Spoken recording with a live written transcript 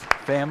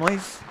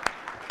families.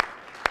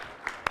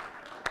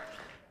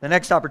 The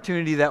next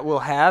opportunity that we'll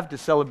have to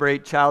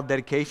celebrate child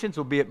dedications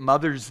will be at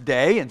Mother's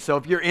Day. And so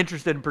if you're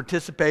interested in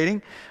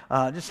participating,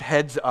 just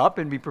heads up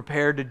and be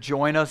prepared to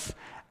join us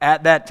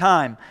at that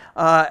time.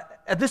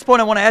 At this point,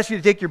 I want to ask you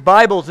to take your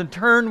Bibles and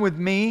turn with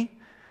me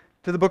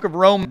to the book of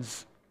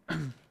Romans.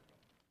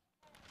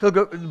 The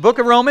book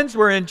of Romans,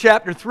 we're in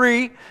chapter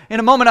 3. In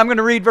a moment, I'm going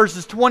to read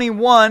verses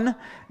 21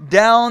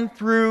 down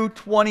through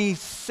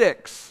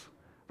 26.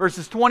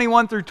 Verses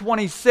 21 through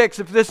 26.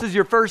 If this is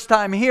your first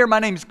time here, my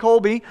name is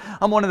Colby.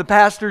 I'm one of the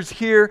pastors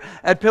here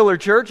at Pillar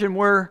Church, and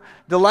we're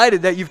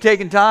delighted that you've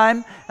taken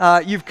time.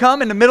 You've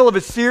come in the middle of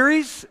a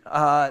series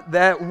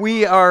that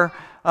we are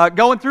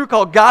going through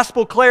called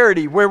Gospel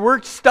Clarity, where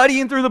we're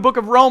studying through the book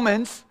of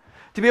Romans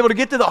to be able to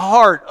get to the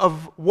heart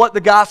of what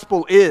the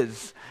gospel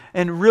is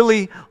and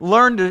really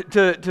learn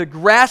to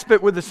grasp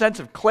it with a sense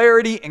of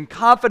clarity and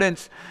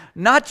confidence,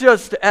 not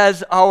just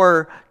as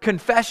our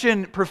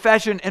confession,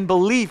 profession, and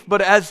belief,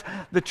 but as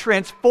the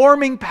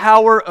transforming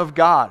power of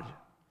God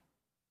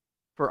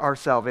for our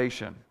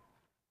salvation.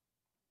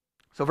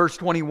 So verse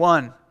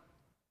 21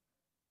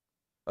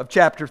 of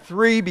chapter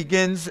 3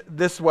 begins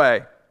this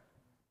way.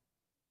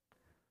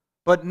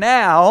 But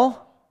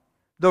now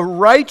the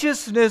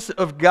righteousness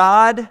of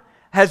God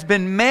has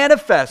been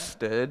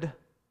manifested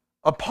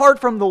apart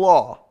from the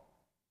law,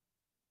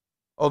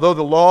 although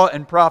the law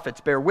and prophets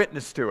bear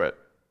witness to it.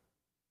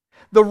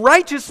 The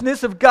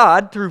righteousness of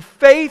God through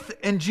faith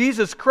in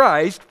Jesus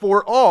Christ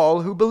for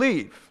all who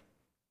believe.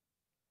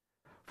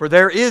 For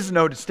there is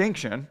no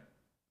distinction,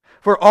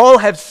 for all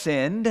have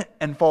sinned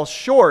and fall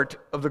short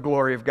of the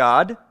glory of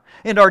God,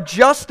 and are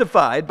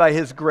justified by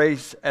His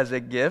grace as a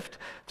gift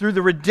through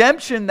the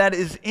redemption that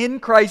is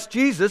in Christ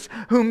Jesus,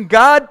 whom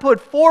God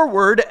put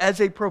forward as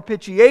a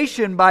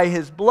propitiation by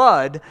His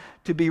blood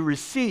to be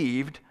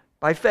received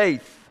by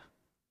faith.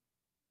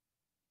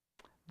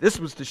 This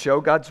was to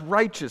show God's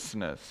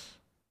righteousness,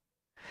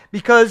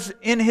 because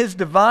in His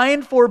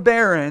divine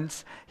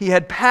forbearance He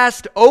had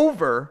passed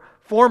over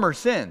former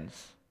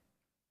sins.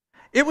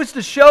 It was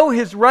to show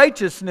His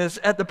righteousness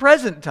at the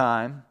present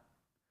time,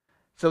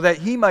 so that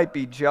He might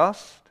be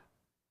just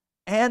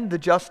and the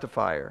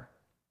justifier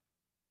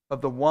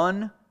of the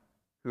one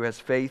who has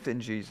faith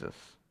in Jesus.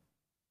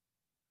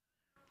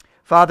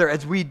 Father,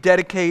 as we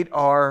dedicate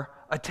our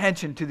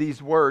attention to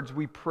these words,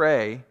 we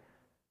pray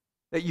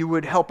that You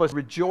would help us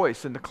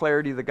rejoice in the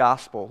clarity of the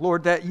gospel.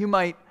 Lord, that You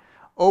might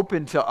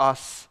open to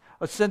us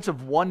a sense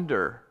of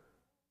wonder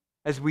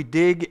as we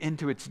dig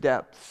into its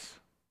depths,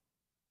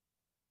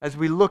 as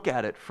we look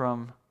at it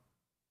from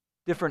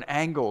different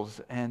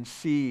angles and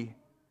see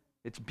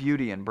its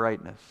beauty and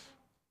brightness.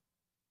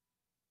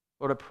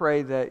 Lord, I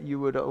pray that You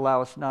would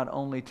allow us not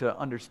only to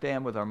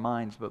understand with our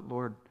minds, but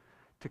Lord,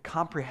 to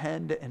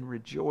comprehend and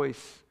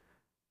rejoice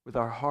with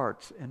our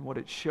hearts in what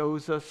it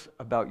shows us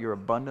about Your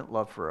abundant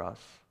love for us.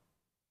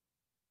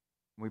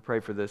 We pray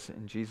for this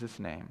in Jesus'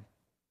 name.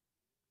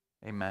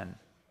 Amen.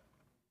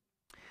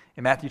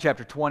 In Matthew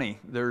chapter 20,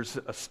 there's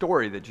a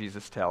story that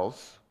Jesus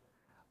tells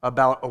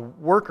about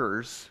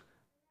workers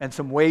and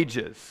some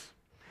wages.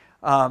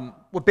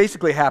 What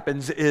basically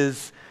happens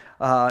is,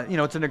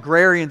 it's an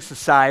agrarian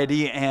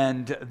society,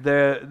 and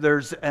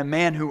there's a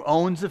man who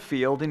owns a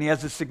field, and he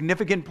has a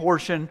significant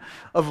portion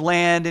of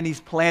land, and he's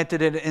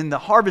planted it, and the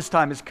harvest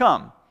time has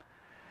come.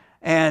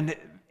 And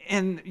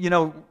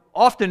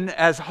often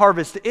as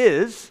harvest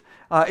is,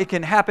 it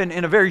can happen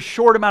in a very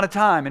short amount of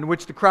time in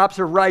which the crops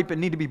are ripe and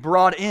need to be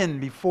brought in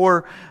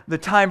before the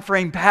time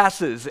frame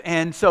passes.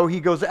 And so he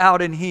goes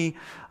out and he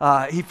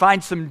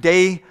finds some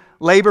day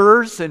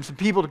laborers and some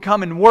people to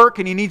come and work,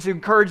 and he needs to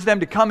encourage them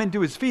to come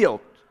into his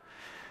field.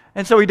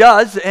 And so he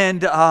does,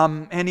 and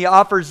he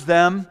offers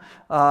them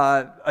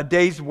a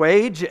day's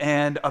wage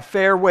and a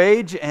fair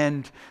wage,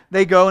 and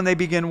they go and they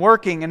begin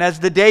working. And as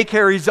the day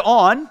carries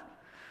on,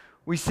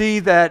 we see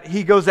that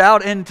he goes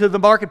out into the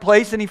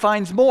marketplace and he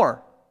finds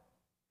more.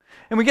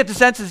 And we get the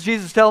sense as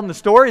Jesus tells the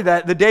story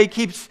that the day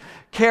keeps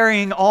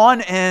carrying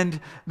on, and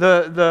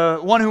the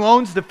one who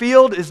owns the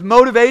field is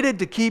motivated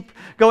to keep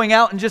going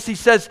out, and he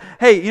says,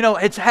 hey,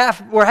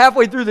 we're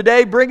halfway through the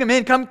day, bring him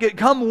in,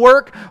 come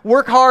work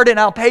hard, and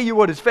I'll pay you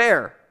what is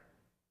fair.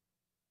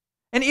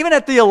 And even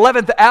at the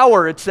 11th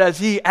hour, it says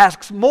he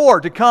asks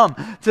more to come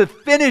to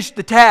finish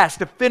the task,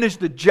 to finish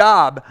the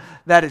job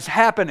that is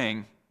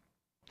happening.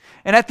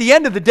 And at the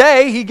end of the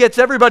day, he gets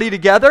everybody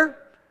together,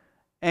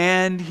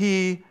 and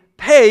he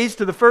pays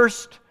to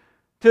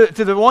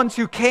the ones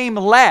who came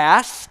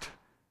last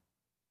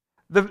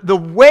the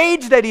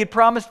wage that he had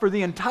promised for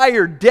the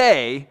entire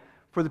day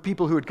for the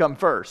people who had come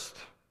first.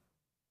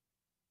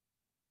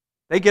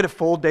 They get a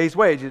full day's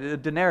wage, a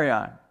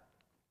denarius.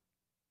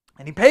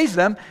 And he pays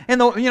them,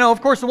 and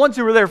of course the ones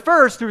who were there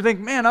first, who think,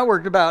 man, I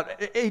worked about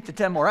 8 to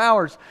 10 more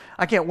hours,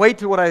 I can't wait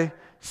to what I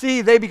see,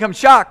 they become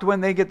shocked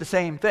when they get the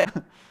same thing.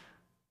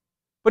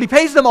 But he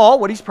pays them all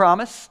what he's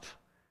promised,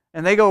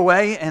 and they go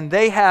away, and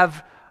they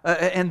have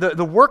and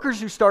the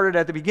workers who started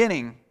at the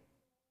beginning,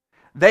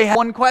 they have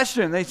one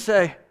question. They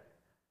say,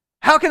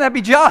 how can that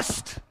be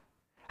just?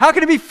 How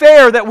can it be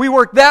fair that we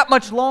work that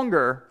much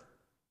longer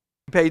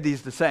and paid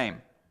these the same?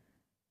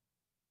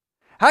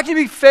 How can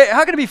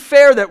it be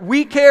fair that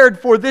we cared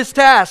for this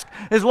task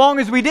as long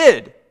as we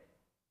did?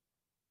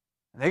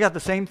 They got the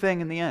same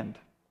thing in the end.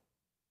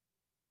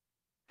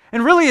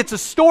 And really, it's a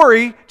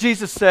story,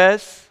 Jesus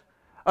says,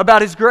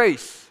 about His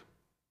grace.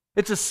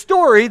 It's a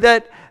story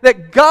that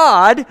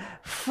God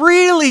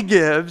freely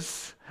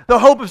gives the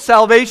hope of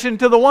salvation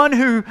to the one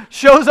who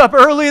shows up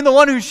early and the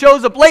one who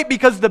shows up late,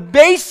 because the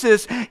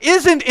basis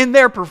isn't in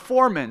their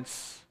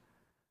performance,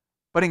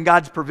 but in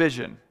God's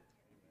provision.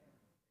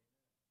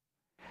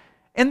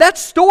 And that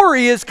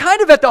story is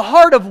kind of at the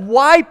heart of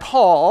why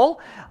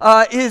Paul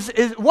is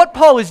what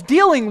Paul is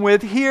dealing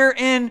with here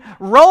in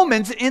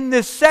Romans in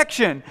this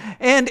section.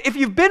 And if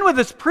you've been with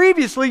us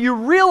previously, you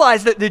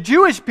realize that the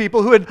Jewish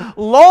people who had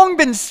long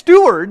been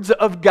stewards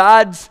of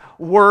God's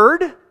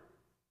word,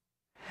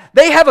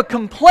 they have a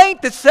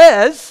complaint that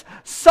says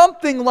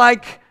something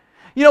like,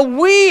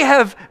 we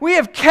have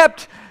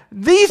kept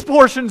these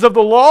portions of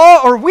the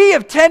law, or we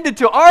have tended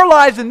to our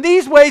lives in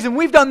these ways, and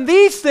we've done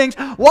these things.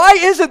 Why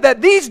is it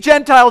that these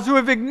Gentiles who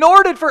have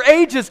ignored it for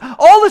ages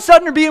all of a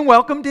sudden are being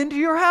welcomed into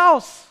your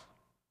house?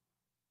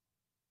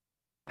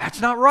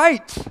 That's not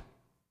right.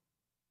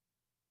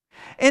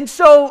 And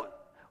so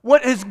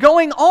what is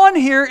going on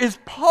here is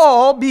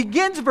Paul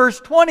begins verse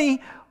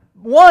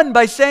 21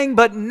 by saying,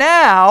 "But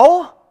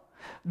now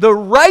the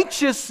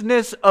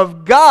righteousness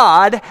of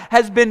God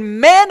has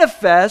been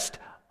manifest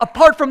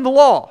apart from the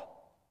law."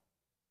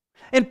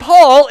 And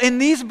Paul, in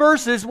these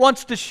verses,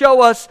 wants to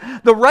show us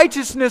the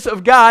righteousness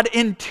of God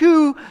in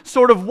two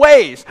sort of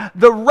ways.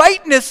 The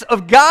rightness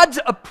of God's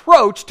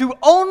approach to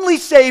only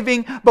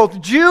saving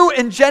both Jew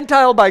and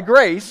Gentile by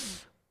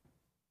grace,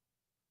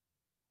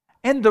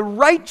 and the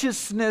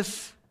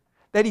righteousness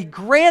that He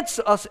grants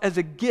us as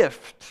a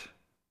gift,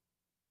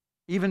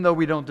 even though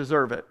we don't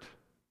deserve it.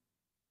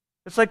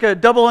 It's like a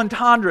double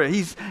entendre.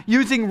 He's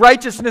using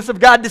righteousness of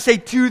God to say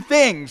two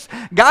things.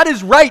 God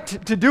is right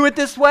to do it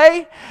this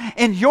way,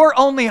 and your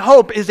only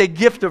hope is a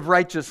gift of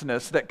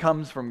righteousness that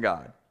comes from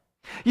God.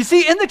 You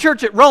see, in the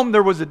church at Rome,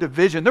 there was a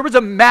division. There was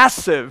a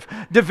massive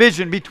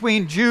division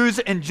between Jews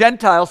and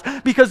Gentiles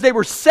because they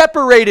were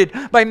separated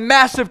by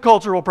massive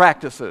cultural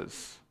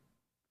practices.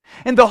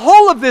 And the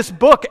whole of this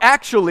book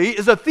actually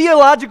is a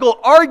theological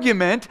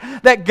argument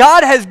that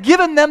God has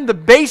given them the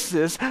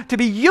basis to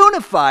be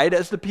unified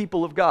as the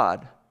people of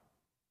God.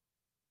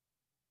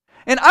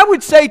 And I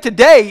would say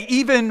today,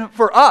 even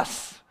for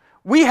us,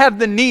 we have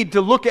the need to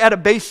look at a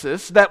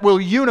basis that will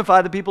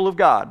unify the people of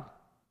God.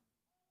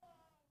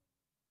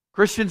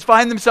 Christians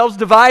find themselves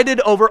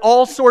divided over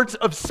all sorts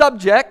of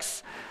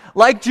subjects.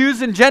 Like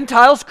Jews and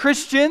Gentiles,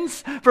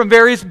 Christians from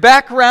various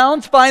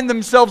backgrounds find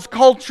themselves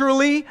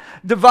culturally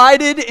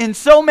divided in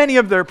so many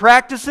of their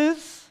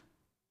practices.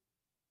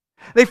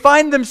 They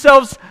find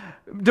themselves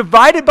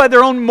divided by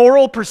their own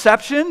moral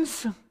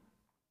perceptions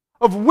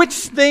of which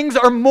things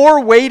are more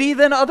weighty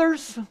than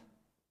others.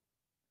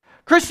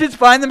 Christians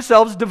find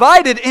themselves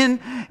divided.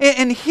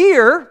 And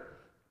here,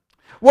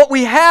 what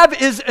we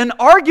have is an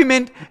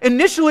argument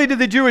initially to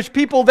the Jewish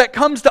people that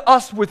comes to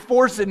us with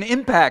force and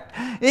impact.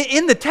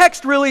 In the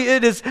text, really,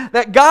 it is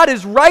that God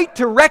is right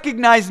to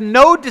recognize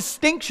no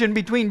distinction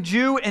between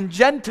Jew and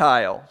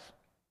Gentile.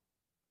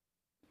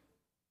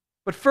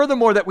 But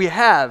furthermore, that we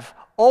have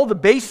all the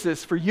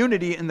basis for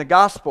unity in the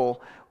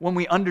gospel when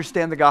we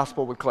understand the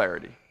gospel with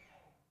clarity.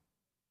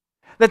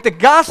 That the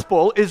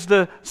gospel is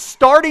the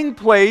starting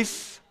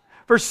place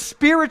for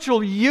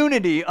spiritual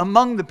unity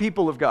among the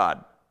people of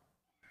God.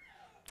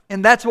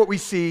 And that's what we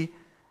see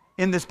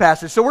in this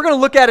passage. So we're going to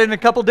look at it in a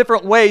couple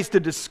different ways to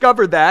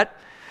discover that.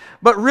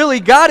 But really,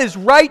 God is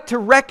right to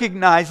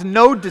recognize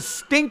no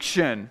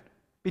distinction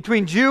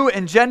between Jew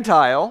and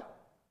Gentile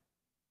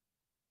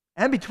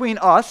and between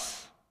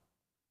us.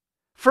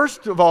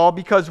 First of all,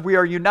 because we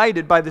are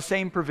united by the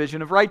same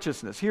provision of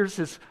righteousness. Here's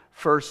his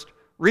first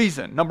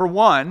reason. Number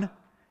one,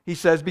 he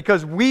says,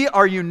 because we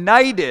are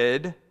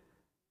united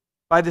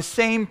by the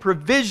same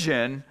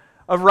provision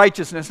of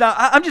righteousness. Now,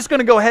 I'm just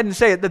going to go ahead and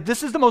say it, that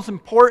this is the most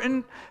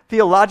important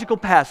theological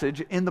passage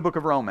in the book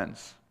of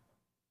Romans.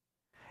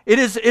 It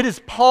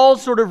is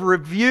Paul's sort of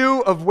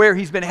review of where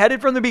he's been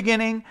headed from the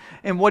beginning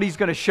and what he's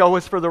going to show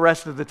us for the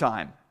rest of the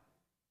time.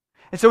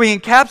 And so he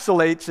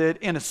encapsulates it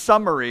in a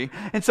summary.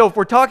 And so if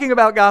we're talking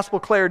about gospel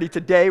clarity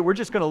today, we're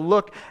just going to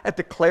look at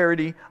the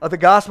clarity of the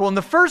gospel. And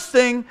the first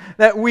thing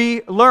that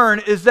we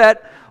learn is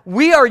that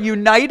we are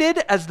united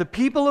as the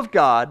people of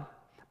God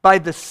by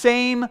the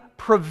same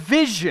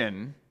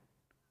provision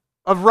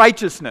of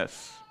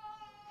righteousness.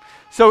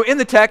 So in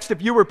the text,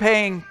 if you were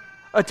paying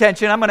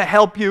attention, I'm going to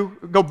help you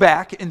go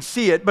back and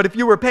see it, but if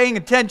you were paying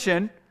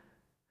attention,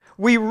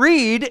 we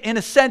read, in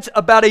a sense,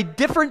 about a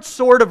different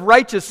sort of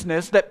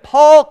righteousness that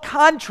Paul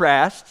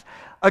contrasts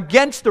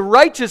against the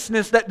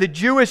righteousness that the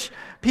Jewish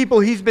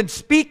people he's been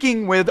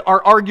speaking with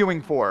are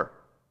arguing for.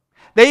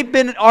 They've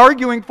been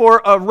arguing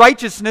for a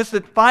righteousness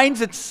that finds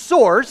its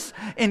source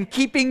in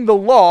keeping the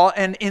law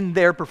and in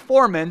their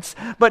performance.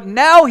 But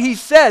now he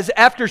says,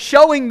 after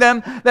showing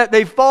them that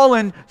they've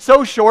fallen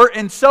so short,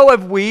 and so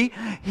have we,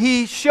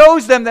 he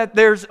shows them that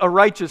there's a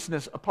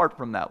righteousness apart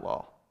from that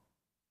law.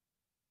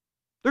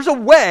 There's a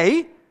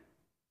way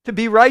to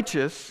be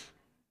righteous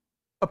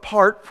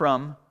apart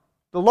from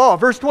the law.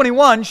 Verse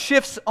 21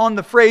 shifts on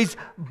the phrase,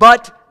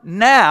 but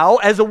now,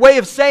 as a way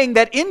of saying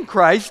that in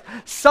Christ,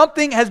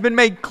 something has been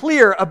made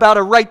clear about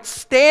a right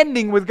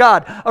standing with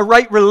God, a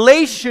right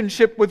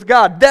relationship with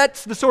God.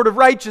 That's the sort of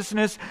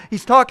righteousness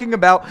he's talking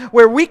about,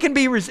 where we can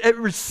be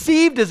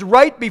received as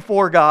right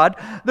before God.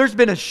 There's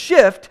been a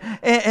shift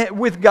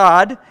with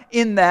God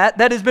in that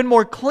has been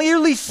more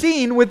clearly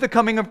seen with the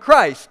coming of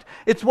Christ.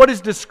 It's what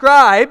is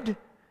described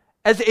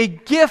as a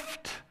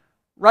gift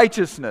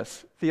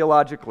righteousness,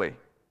 theologically.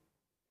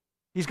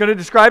 He's going to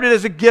describe it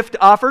as a gift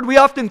offered. We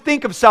often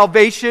think of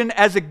salvation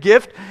as a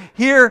gift.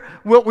 Here,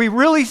 what we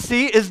really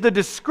see is the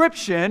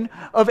description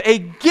of a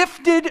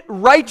gifted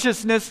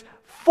righteousness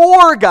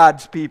for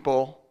God's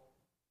people,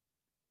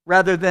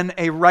 rather than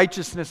a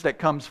righteousness that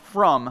comes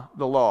from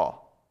the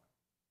law.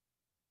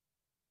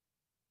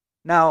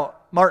 Now,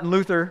 Martin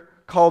Luther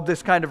called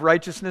this kind of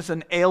righteousness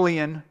an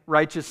alien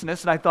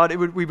righteousness, and I thought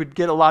we would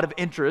get a lot of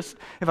interest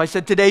if I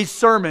said today's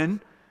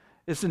sermon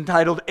is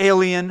entitled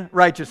Alien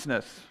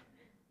Righteousness.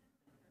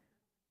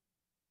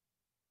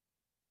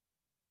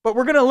 But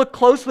we're going to look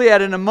closely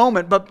at it in a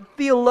moment. But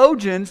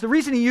theologians, the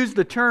reason he used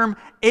the term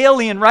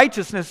alien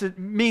righteousness, it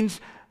means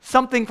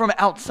something from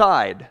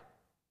outside.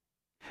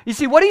 You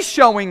see, what he's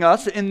showing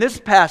us in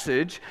this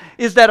passage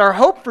is that our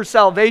hope for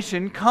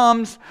salvation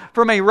comes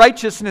from a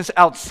righteousness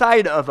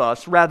outside of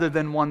us rather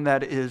than one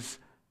that is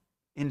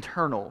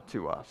internal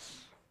to us.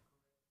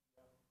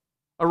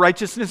 A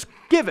righteousness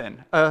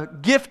given, a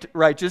gift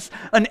righteous,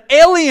 an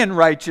alien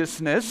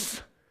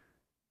righteousness,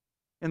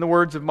 in the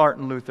words of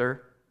Martin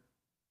Luther,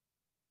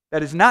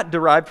 that is not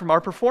derived from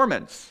our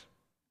performance.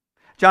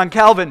 John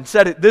Calvin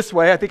said it this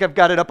way. I think I've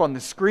got it up on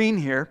the screen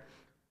here.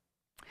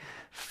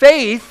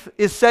 Faith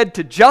is said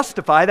to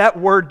justify. That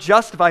word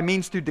justify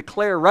means to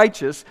declare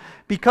righteous,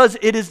 because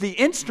it is the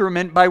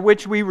instrument by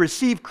which we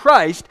receive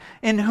Christ,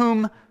 in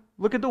whom,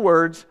 look at the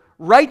words,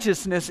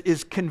 righteousness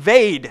is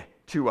conveyed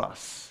to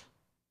us.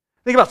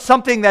 Think about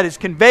something that is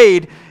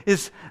conveyed,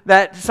 is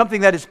that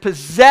something that is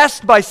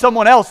possessed by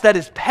someone else, that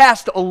is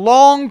passed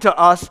along to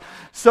us.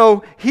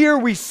 So here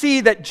we see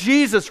that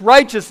Jesus'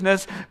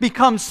 righteousness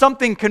becomes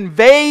something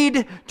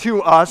conveyed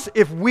to us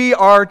if we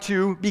are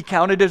to be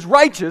counted as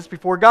righteous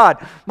before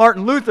God.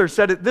 Martin Luther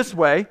said it this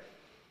way.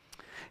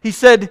 He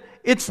said,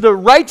 it's the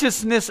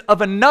righteousness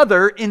of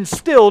another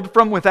instilled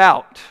from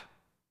without,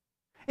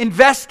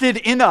 invested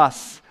in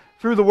us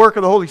through the work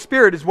of the Holy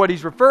Spirit is what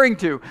he's referring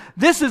to.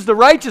 This is the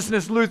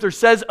righteousness, Luther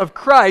says, of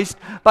Christ,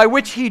 by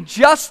which he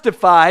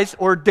justifies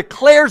or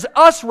declares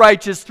us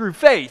righteous through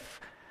faith.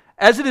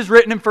 As it is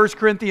written in 1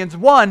 Corinthians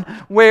 1,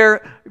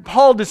 where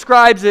Paul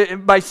describes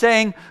it by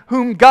saying,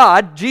 whom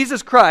God,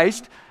 Jesus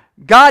Christ,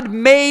 God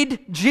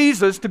made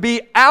Jesus to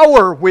be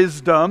our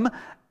wisdom,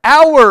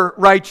 our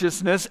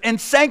righteousness, and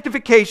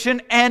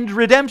sanctification and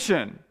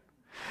redemption.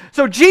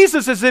 So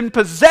Jesus is in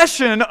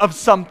possession of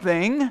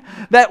something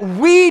that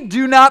we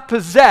do not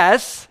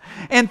possess,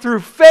 and through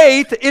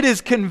faith it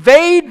is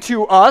conveyed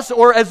to us,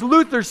 or as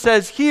Luther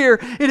says here,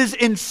 it is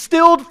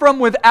instilled from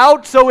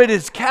without, so it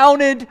is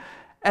counted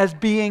as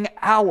being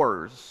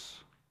ours.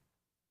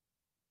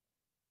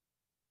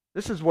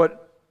 This is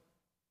what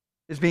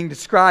is being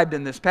described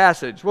in this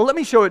passage. Well, let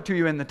me show it to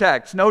you in the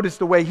text. Notice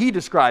the way he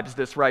describes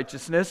this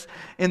righteousness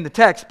in the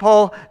text.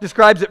 Paul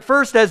describes it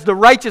first as the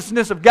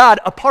righteousness of God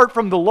apart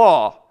from the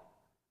law,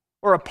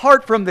 or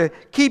apart from the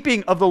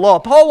keeping of the law.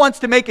 Paul wants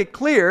to make it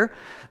clear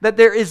that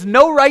there is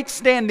no right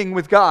standing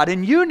with God,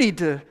 and you need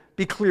to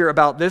be clear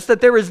about this,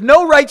 that there is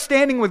no right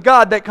standing with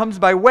God that comes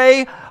by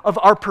way of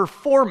our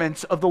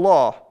performance of the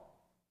law.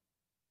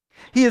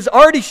 He has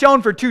already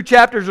shown for 2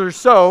 chapters or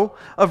so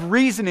of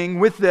reasoning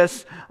with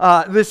this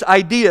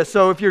idea.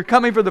 So if you're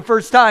coming for the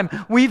first time,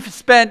 we've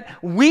spent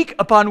week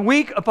upon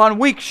week upon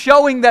week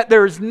showing that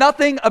there is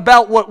nothing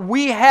about what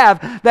we have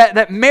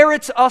that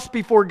merits us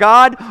before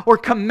God or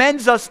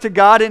commends us to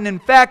God. And in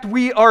fact,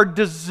 we are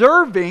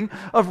deserving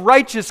of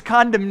righteous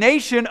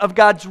condemnation of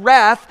God's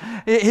wrath,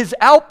 His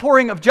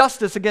outpouring of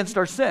justice against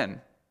our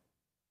sin.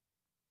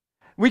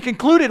 We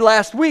concluded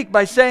last week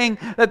by saying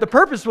that the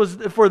purpose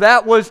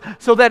was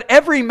so that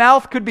every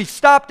mouth could be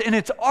stopped in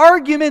its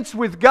arguments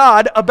with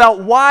God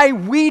about why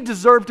we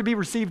deserve to be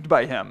received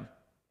by Him.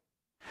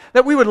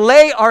 That we would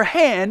lay our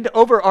hand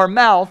over our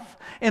mouth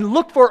and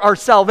look for our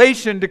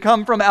salvation to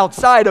come from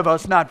outside of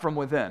us, not from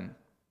within.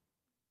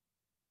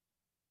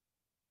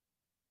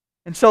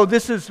 And so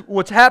this is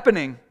what's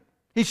happening.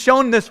 He's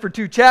shown this for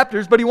 2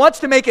 chapters, but he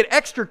wants to make it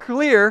extra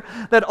clear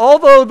that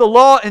although the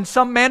law in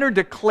some manner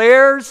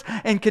declares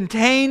and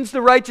contains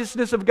the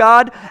righteousness of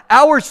God,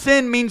 our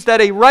sin means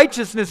that a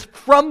righteousness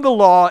from the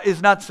law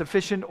is not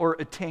sufficient or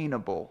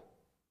attainable.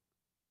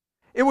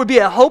 It would be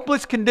a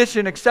hopeless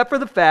condition except for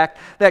the fact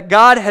that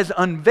God has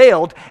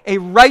unveiled a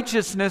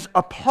righteousness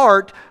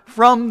apart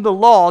from the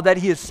law that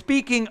he is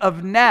speaking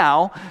of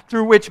now,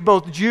 through which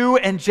both Jew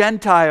and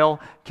Gentile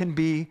can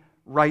be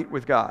right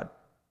with God.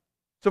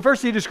 So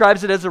first he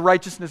describes it as a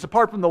righteousness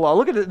apart from the law.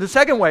 Look at the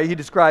second way he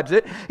describes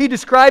it. He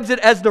describes it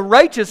as the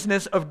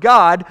righteousness of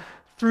God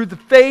through the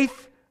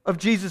faith of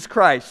Jesus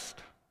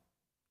Christ.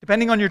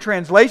 Depending on your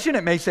translation,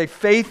 it may say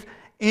faith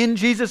in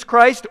Jesus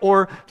Christ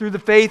or through the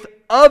faith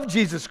of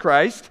Jesus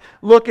Christ.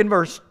 Look in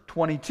verse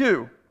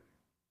 22.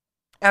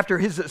 After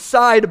his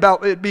aside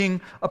about it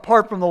being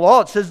apart from the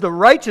law, it says the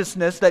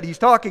righteousness that he's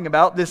talking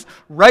about, this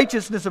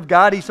righteousness of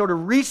God, he sort of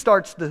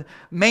restarts the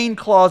main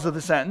clause of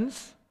the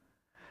sentence.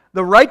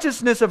 The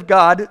righteousness of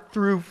God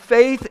through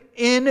faith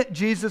in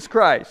Jesus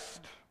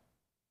Christ.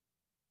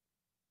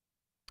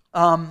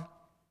 In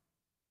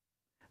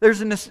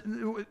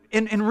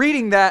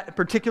reading that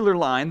particular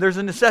line, there's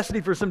a necessity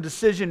for some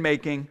decision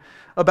making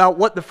about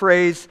what the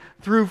phrase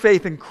through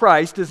faith in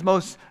Christ is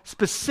most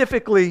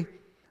specifically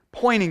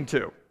pointing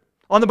to.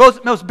 On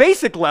the most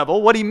basic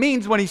level, what he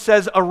means when he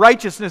says a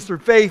righteousness through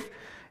faith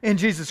in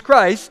Jesus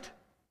Christ,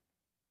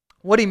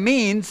 what he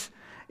means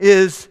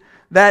is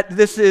that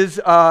this is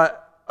a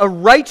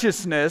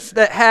righteousness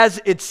that has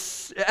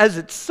as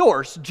its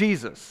source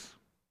Jesus.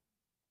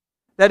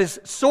 That is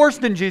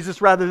sourced in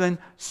Jesus rather than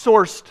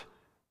sourced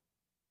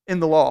in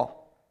the law.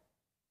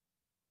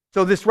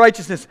 So this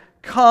righteousness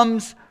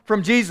comes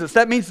from Jesus.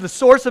 That means the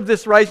source of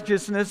this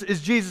righteousness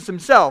is Jesus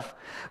himself.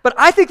 But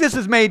I think this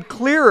is made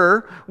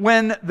clearer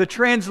when the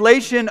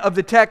translation of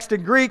the text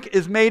in Greek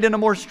is made in a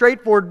more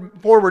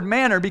straightforward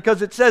manner,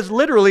 because it says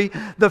literally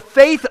the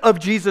faith of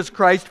Jesus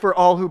Christ for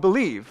all who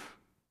believe.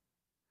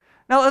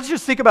 Now let's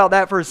just think about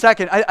that for a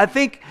second. I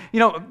think,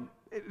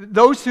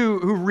 those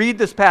who read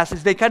this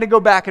passage, they kind of go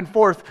back and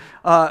forth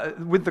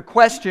with the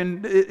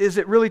question, is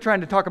it really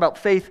trying to talk about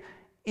faith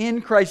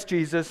in Christ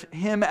Jesus,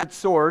 him at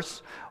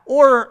source,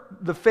 or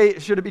the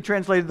faith, should it be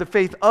translated the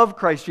faith of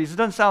Christ Jesus? It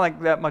doesn't sound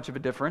like that much of a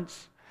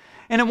difference.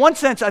 And in one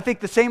sense, I think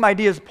the same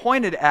idea is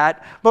pointed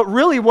at, but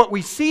really what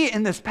we see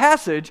in this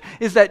passage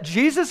is that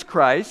Jesus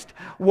Christ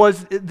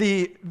was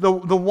the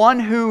one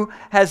who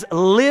has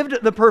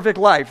lived the perfect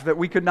life that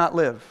we could not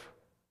live.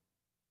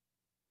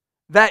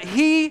 That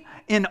he,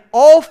 in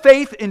all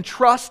faith and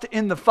trust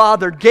in the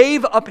Father,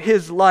 gave up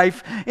his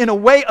life in a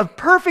way of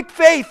perfect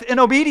faith and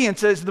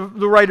obedience, as the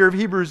writer of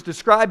Hebrews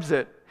describes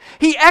it.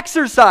 He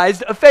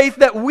exercised a faith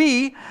that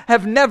we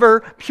have never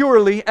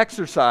purely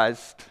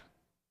exercised.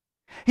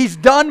 He's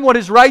done what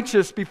is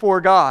righteous before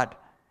God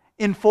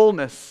in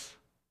fullness.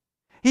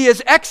 He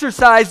has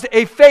exercised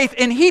a faith,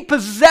 and he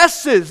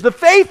possesses. The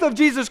faith of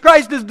Jesus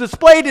Christ is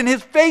displayed in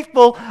his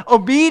faithful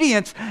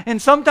obedience.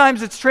 And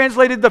sometimes it's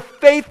translated the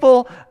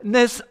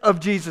faithfulness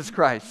of Jesus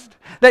Christ.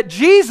 That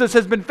Jesus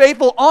has been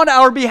faithful on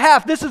our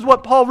behalf. This is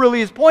what Paul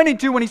really is pointing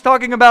to when he's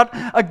talking about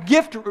a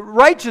gift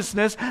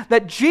righteousness.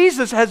 That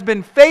Jesus has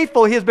been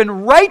faithful. He has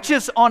been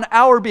righteous on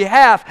our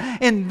behalf.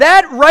 And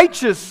that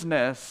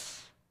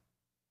righteousness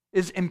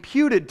is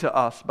imputed to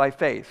us by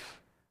faith.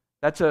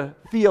 That's a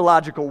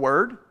theological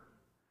word.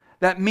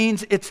 That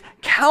means it's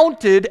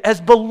counted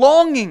as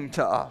belonging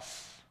to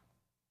us.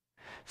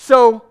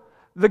 So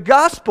the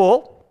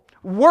gospel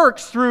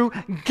works through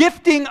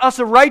gifting us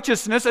a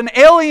righteousness, an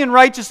alien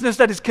righteousness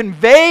that is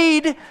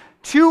conveyed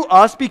to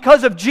us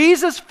because of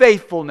Jesus'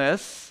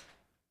 faithfulness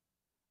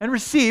and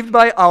received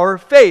by our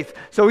faith.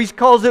 So he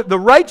calls it the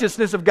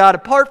righteousness of God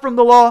apart from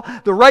the law,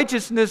 the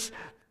righteousness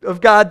of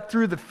God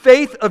through the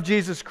faith of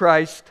Jesus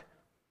Christ.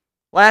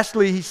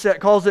 Lastly, he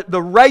calls it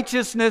the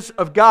righteousness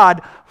of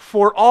God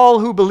for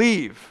all who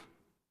believe.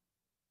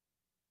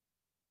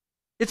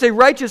 It's a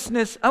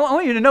righteousness. I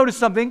want you to notice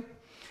something.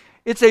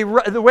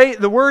 The way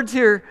the words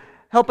here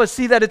help us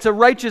see that it's a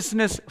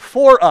righteousness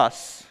for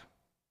us.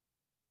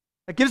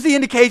 It gives the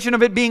indication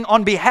of it being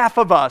on behalf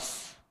of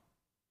us,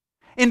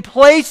 in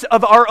place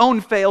of our own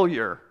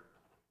failure,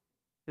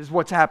 is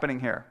what's happening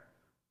here.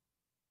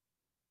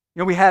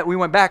 We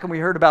went back and we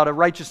heard about a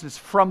righteousness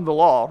from the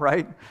law,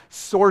 right?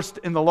 Sourced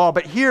in the law.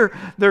 But here,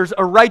 there's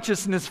a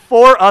righteousness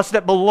for us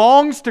that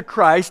belongs to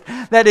Christ,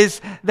 that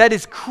is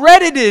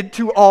credited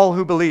to all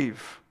who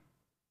believe.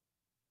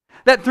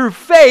 That through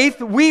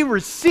faith, we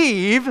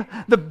receive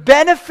the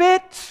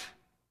benefit,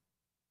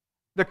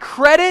 the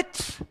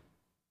credit,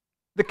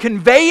 the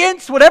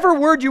conveyance, whatever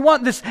word you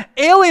want, this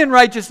alien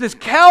righteousness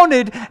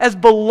counted as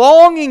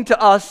belonging to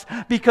us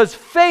because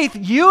faith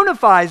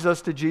unifies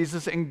us to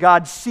Jesus and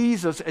God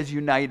sees us as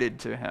united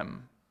to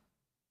him.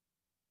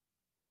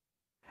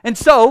 And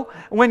so,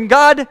 when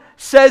God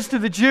says to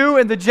the Jew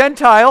and the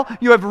Gentile,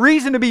 you have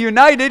reason to be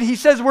united, he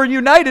says we're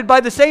united by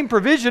the same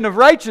provision of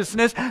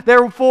righteousness,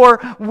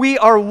 therefore we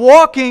are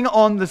walking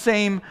on the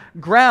same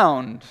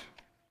ground.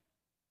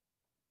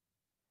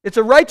 It's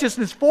a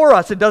righteousness for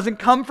us. It doesn't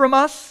come from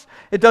us.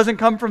 It doesn't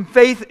come from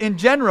faith in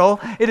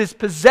general. It is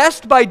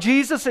possessed by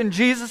Jesus and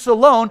Jesus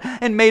alone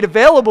and made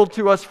available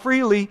to us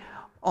freely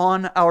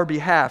on our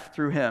behalf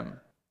through him.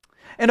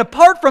 And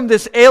apart from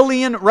this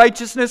alien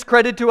righteousness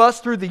credited to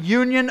us through the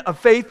union of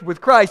faith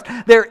with Christ,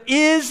 there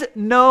is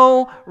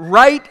no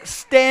right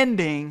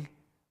standing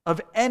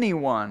of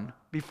anyone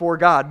before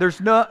God.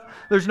 There's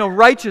no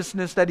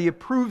righteousness that He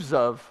approves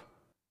of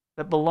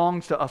that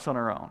belongs to us on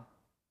our own.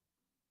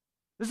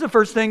 This is the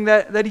first thing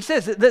that he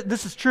says.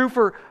 This is true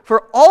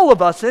for all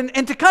of us.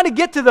 And to kind of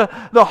get to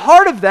the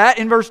heart of that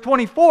in verse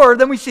 24,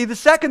 then we see the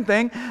second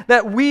thing,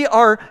 that we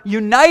are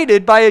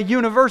united by a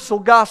universal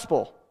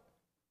gospel.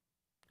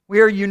 We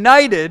are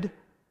united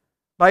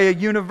by a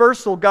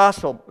universal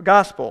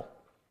gospel.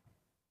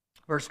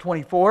 Verse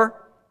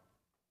 24.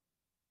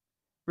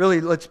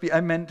 Really,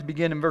 I meant to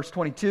begin in verse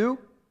 22.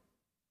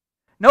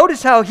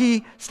 Notice how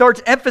he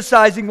starts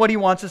emphasizing what he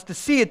wants us to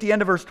see at the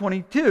end of verse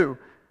 22.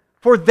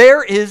 For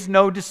there is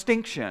no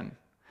distinction.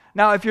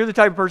 Now, if you're the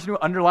type of person who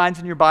underlines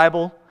in your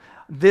Bible,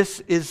 this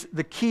is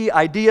the key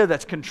idea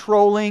that's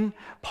controlling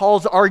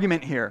Paul's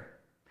argument here.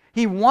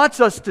 He wants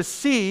us to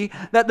see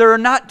that there are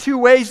not two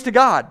ways to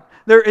God.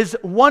 There is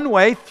one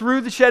way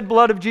through the shed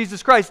blood of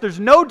Jesus Christ. There's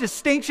no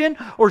distinction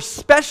or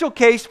special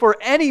case for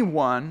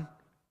anyone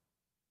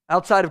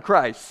outside of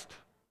Christ.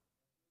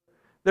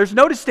 There's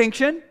no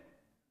distinction.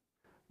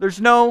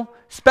 There's no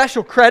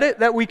special credit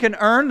that we can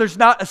earn. There's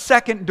not a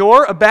second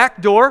door, a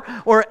back door,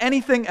 or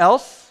anything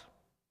else.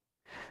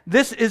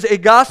 This is a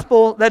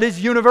gospel that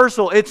is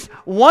universal. It's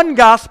one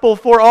gospel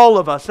for all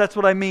of us. That's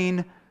what I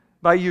mean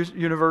by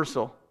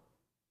universal.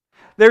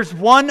 There's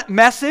one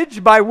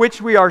message by which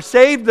we are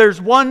saved.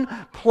 There's one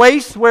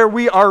place where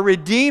we are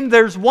redeemed.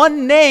 There's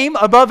one name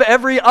above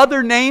every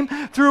other name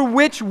through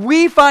which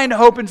we find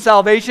hope and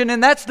salvation,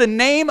 and that's the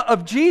name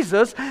of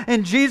Jesus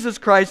and Jesus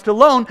Christ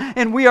alone.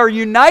 And we are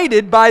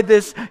united by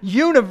this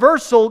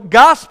universal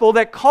gospel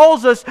that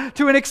calls us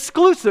to an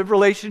exclusive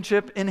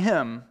relationship in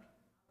Him.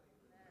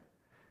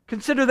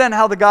 Consider then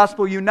how the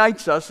gospel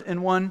unites us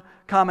in one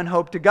common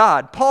hope to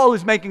God. Paul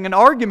is making an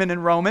argument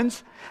in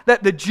Romans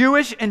that the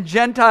Jewish and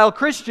Gentile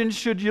Christians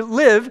should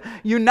live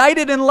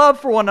united in love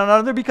for one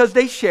another because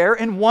they share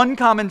in one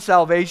common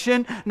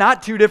salvation,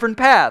 not two different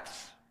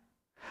paths.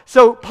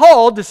 So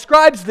Paul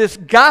describes this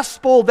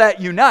gospel that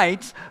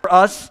unites for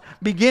us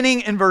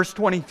beginning in verse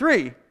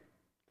 23.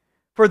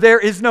 For there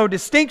is no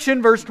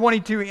distinction, verse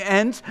 22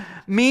 ends,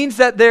 means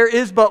that there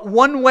is but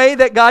one way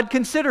that God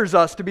considers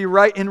us to be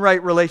in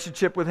right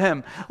relationship with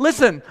Him.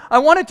 Listen, I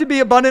want it to be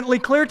abundantly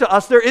clear to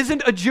us, there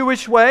isn't a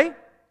Jewish way.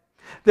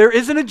 There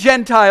isn't a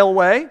Gentile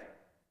way.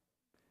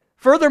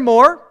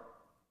 Furthermore,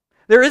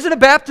 there isn't a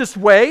Baptist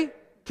way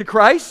to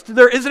Christ.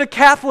 There isn't a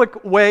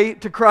Catholic way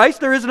to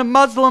Christ. There isn't a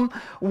Muslim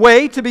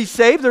way to be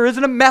saved. There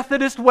isn't a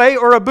Methodist way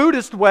or a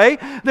Buddhist way.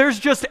 There's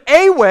just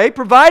a way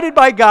provided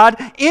by God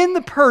in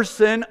the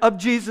person of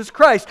Jesus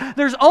Christ.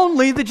 There's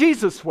only the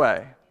Jesus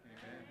way.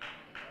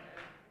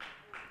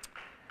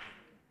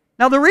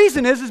 Now the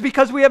reason is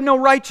because we have no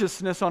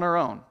righteousness on our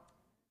own.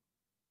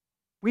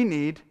 We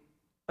need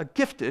a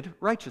gifted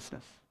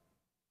righteousness.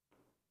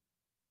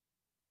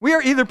 We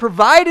are either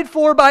provided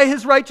for by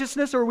His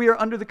righteousness or we are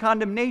under the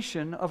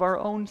condemnation of our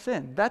own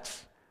sin.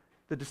 That's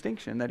the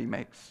distinction that he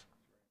makes.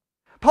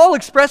 Paul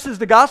expresses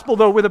the gospel,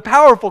 though, with a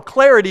powerful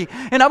clarity.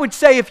 And I would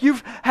say if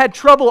you've had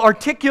trouble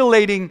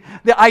articulating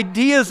the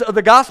ideas of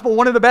the gospel,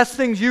 one of the best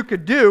things you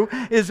could do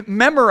is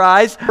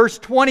memorize verse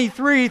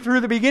 23 through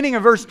the beginning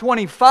of verse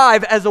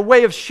 25 as a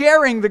way of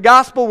sharing the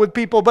gospel with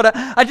people. But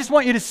I just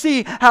want you to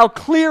see how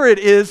clear it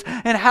is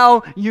and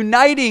how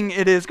uniting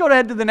it is. Go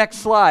ahead to the next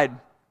slide.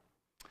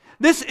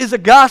 This is a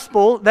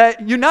gospel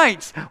that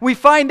unites. We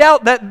find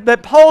out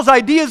that Paul's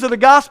ideas of the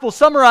gospel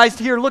summarized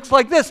here looks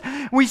like this.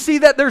 We see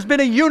that there's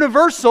been a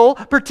universal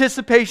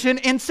participation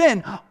in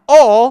sin.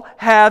 All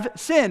have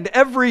sinned.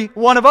 Every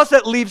one of us,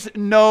 that leaves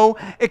no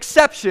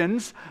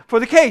exceptions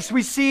for the case.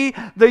 We see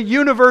the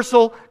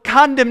universal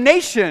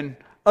condemnation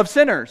of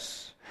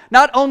sinners.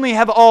 Not only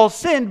have all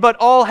sinned, but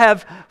all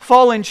have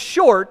fallen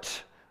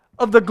short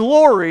of the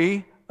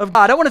glory of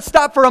God. I want to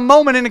stop for a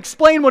moment and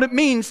explain what it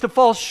means to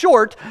fall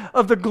short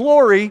of the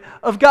glory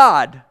of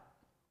God.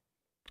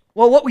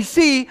 Well, what we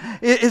see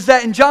is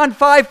that in John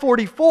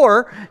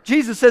 5:44,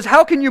 Jesus says,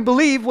 "How can you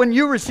believe when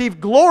you receive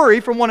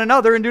glory from one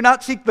another and do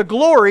not seek the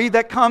glory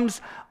that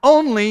comes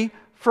only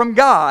from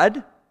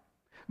God?"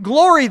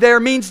 Glory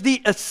there means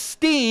the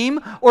esteem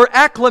or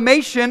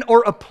acclamation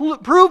or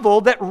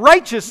approval that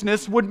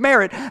righteousness would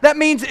merit. That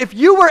means if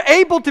you were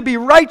able to be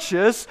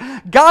righteous,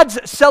 God's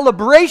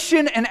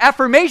celebration and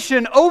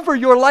affirmation over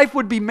your life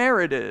would be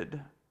merited.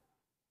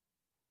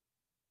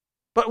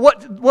 But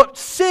what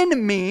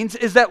sin means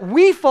is that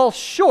we fall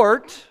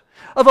short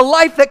of a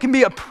life that can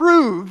be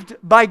approved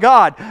by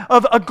God,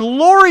 of a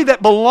glory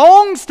that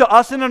belongs to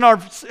us in and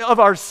of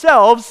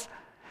ourselves,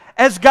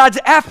 as God's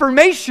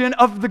affirmation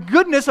of the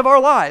goodness of our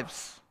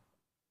lives.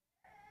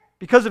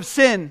 Because of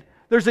sin,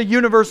 there's a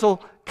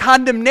universal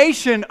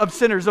condemnation of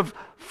sinners, of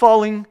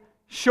falling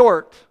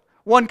short.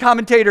 One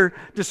commentator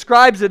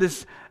describes it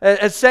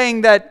as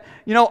saying that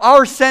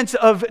our sense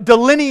of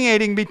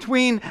delineating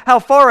between how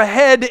far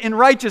ahead in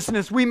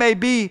righteousness we may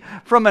be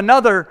from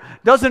another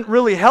doesn't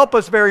really help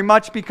us very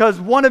much, because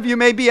one of you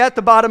may be at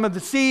the bottom of the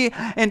sea,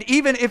 and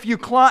even if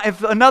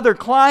another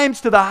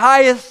climbs to the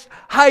highest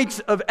heights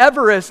of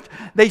Everest,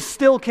 they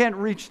still can't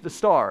reach the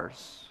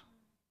stars.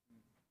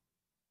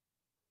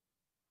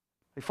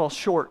 They fall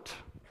short.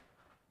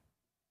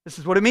 This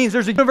is what it means.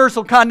 There's a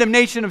universal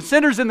condemnation of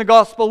sinners in the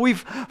gospel. We've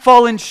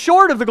fallen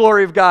short of the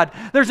glory of God.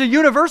 There's a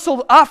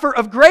universal offer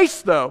of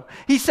grace, though.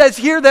 He says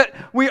here that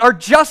we are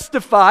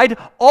justified.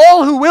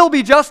 All who will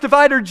be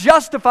justified are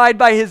justified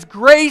by His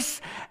grace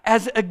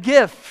as a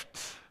gift.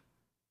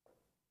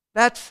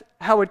 That's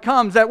how it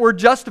comes. That word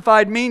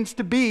justified means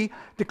to be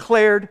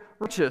declared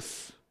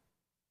righteous.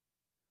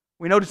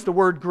 We notice the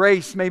word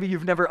grace. Maybe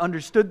you've never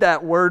understood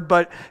that word,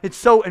 but it's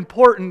so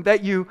important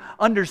that you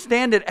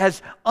understand it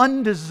as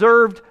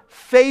undeserved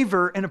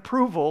favor and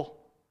approval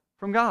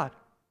from God.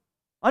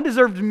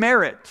 Undeserved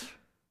merit.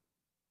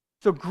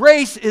 So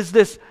grace is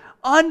this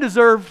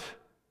undeserved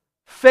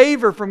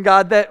favor from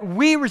God that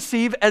we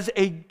receive as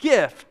a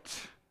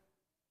gift.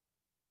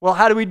 Well,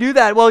 how do we do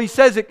that? Well, he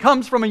says it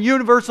comes from a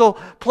universal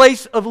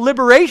place of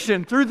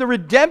liberation through the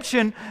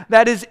redemption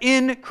that is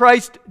in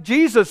Christ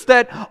Jesus.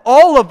 That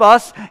all of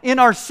us in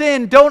our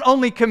sin don't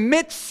only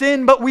commit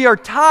sin, but we are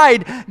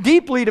tied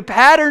deeply to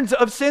patterns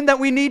of sin that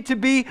we need to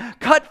be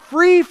cut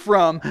free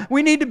from.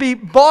 We need to be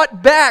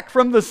bought back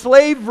from the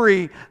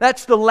slavery.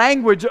 That's the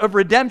language of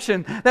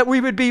redemption. That we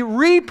would be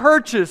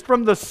repurchased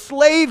from the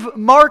slave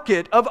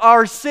market of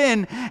our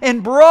sin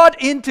and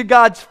brought into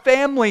God's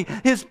family,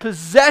 His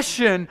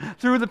possession,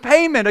 through the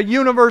payment, a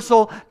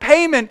universal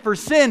payment for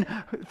sin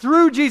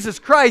through Jesus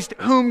Christ,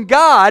 whom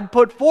God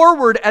put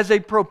forward as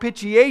a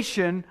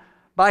propitiation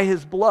by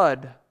His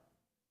blood.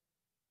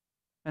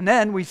 And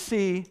then we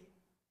see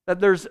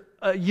that there's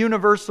a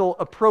universal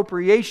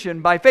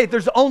appropriation by faith.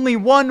 There's only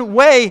one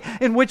way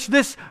in which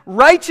this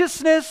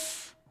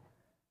righteousness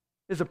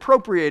is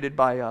appropriated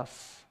by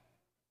us.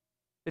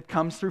 It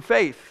comes through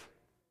faith.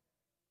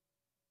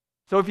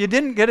 So if you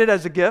didn't get it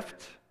as a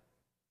gift,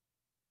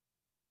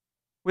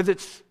 with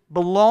its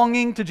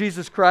belonging to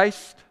Jesus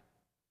Christ,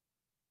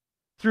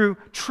 through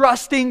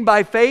trusting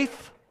by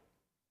faith,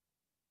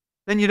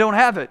 then you don't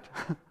have it.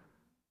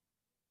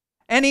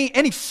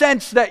 Any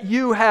sense that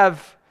you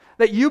have,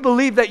 that you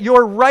believe that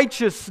your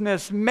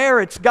righteousness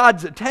merits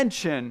God's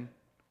attention,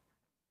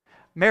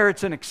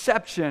 merits an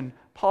exception,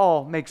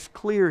 Paul makes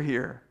clear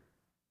here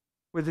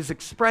with his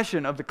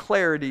expression of the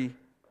clarity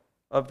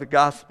of the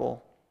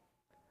gospel.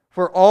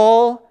 For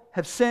all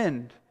have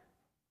sinned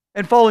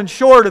and fallen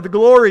short of the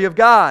glory of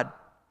God,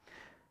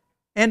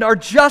 and are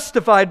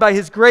justified by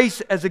His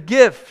grace as a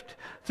gift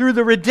through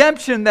the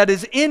redemption that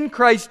is in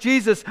Christ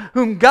Jesus,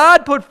 whom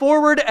God put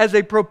forward as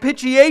a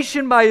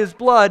propitiation by His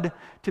blood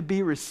to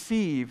be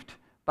received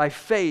by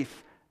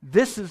faith.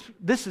 This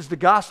is the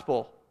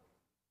gospel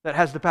that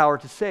has the power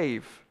to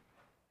save.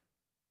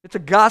 It's a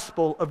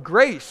gospel of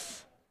grace.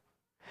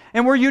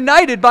 And we're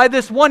united by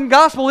this one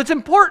gospel. It's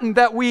important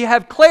that we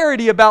have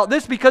clarity about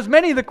this, because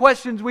many of the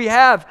questions we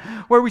have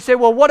where we say,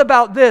 well, what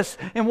about this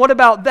and what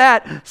about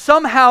that,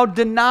 somehow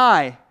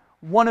deny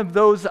one of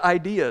those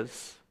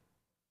ideas.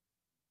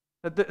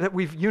 That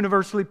we've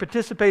universally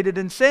participated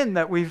in sin,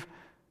 that we've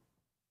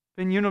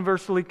been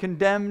universally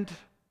condemned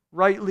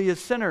rightly as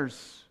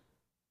sinners,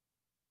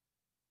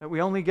 that we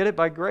only get it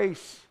by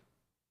grace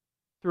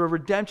through a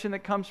redemption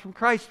that comes from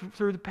Christ,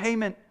 through the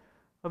payment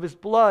of His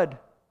blood,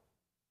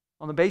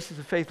 on the basis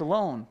of faith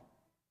alone.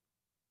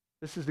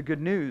 This is the good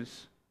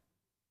news.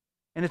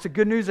 And it's a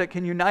good news that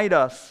can unite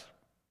us.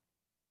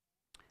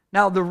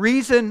 Now, the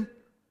reason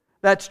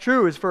that's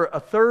true is for a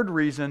third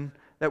reason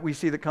that we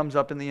see that comes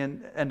up in the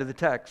end of the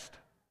text.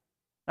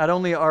 Not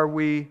only are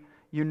we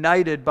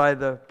united by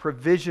the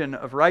provision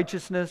of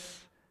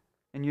righteousness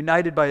and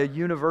united by a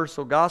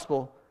universal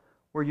gospel,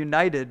 we're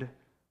united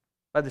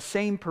by the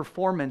same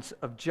performance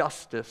of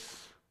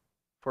justice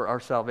for our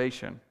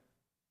salvation.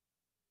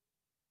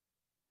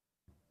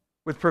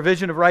 With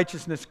provision of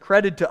righteousness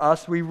credited to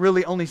us, we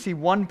really only see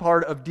one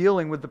part of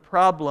dealing with the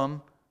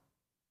problem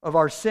of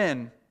our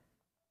sin.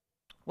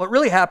 What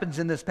really happens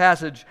in this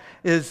passage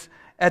is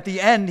at the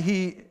end,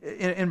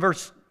 in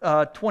verse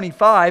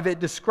 25, it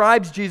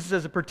describes Jesus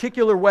as a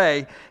particular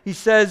way. He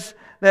says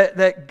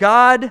that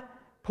God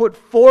put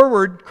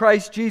forward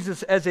Christ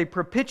Jesus as a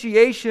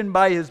propitiation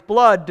by His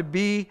blood to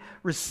be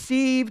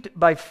received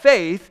by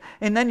faith.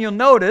 And then you'll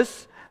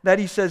notice that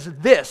he says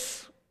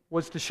this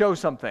was to show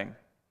something.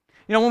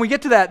 You know, when we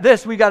get to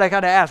this, we got to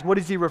kind of ask, what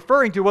is he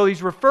referring to? Well,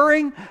 he's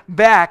referring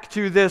back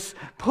to this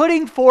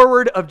putting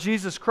forward of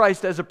Jesus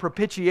Christ as a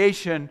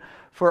propitiation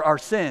for our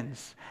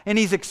sins. And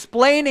he's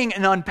explaining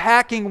and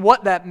unpacking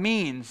what that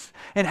means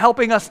and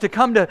helping us to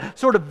come to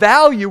sort of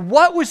value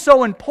what was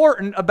so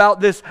important about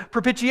this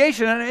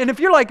propitiation. And if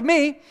you're like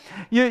me,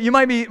 you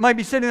might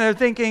be sitting there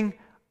thinking,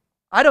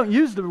 I don't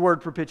use the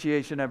word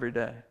propitiation every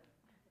day.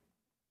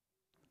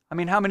 I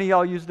mean, how many of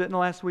y'all used it in the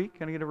last week?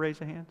 Can I get a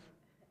raise of hands?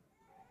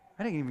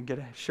 I didn't even get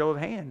a show of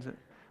hands. I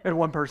had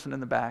one person in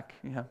the back.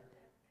 Yeah.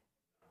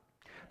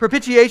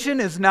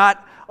 Propitiation is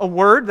not a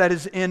word that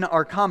is in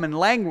our common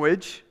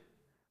language,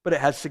 but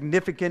it has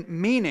significant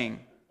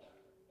meaning.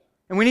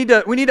 And we need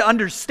to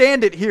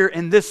understand it here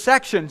in this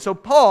section. So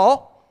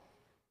Paul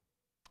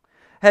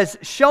has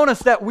shown us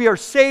that we are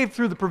saved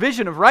through the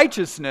provision of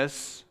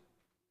righteousness,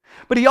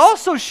 but he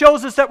also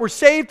shows us that we're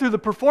saved through the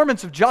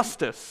performance of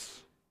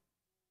justice.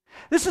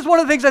 This is one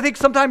of the things I think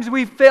sometimes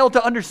we fail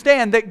to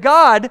understand, that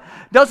God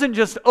doesn't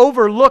just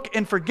overlook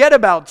and forget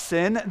about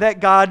sin, that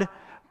God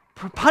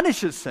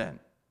punishes sin.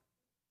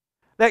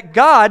 That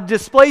God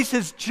displays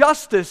His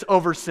justice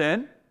over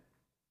sin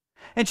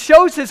and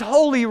shows His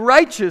holy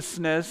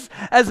righteousness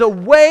as a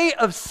way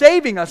of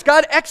saving us.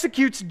 God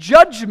executes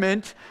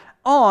judgment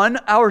on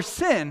our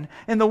sin,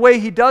 and the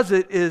way He does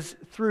it is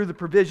through the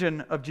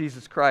provision of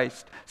Jesus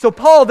Christ. So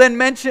Paul then,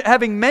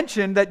 having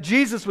mentioned that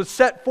Jesus was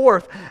set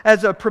forth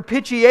as a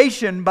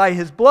propitiation by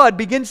His blood,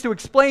 begins to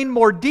explain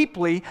more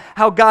deeply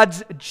how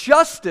God's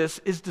justice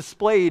is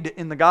displayed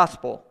in the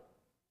gospel.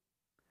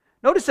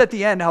 Notice at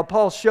the end how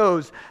Paul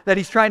shows that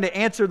he's trying to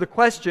answer the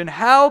question,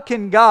 how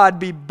can God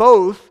be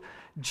both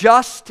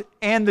just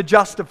and the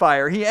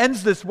justifier? He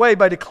ends this way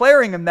by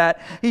declaring him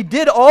that He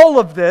did all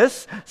of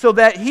this so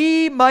that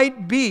He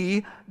might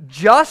be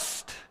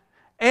just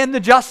and the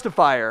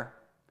justifier,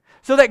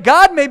 so that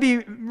God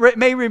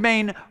may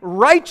remain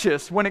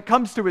righteous when it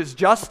comes to His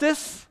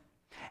justice,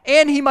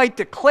 and He might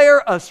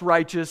declare us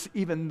righteous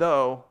even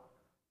though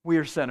we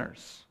are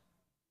sinners.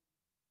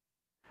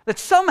 That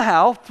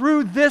somehow,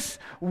 through this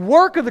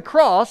work of the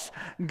cross,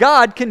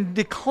 God can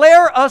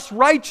declare us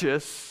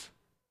righteous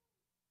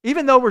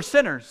even though we're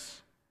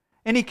sinners.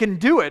 And He can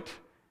do it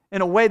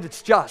in a way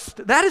that's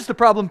just. That is the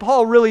problem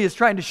Paul really is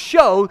trying to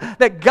show,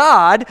 that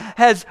God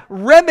has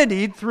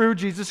remedied through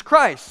Jesus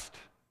Christ.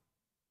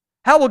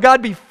 How will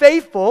God be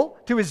faithful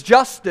to His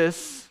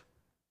justice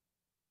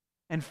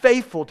and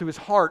faithful to His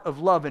heart of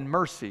love and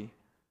mercy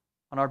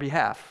on our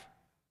behalf?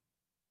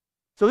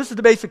 So this is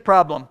the basic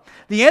problem.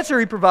 The answer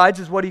he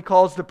provides is what he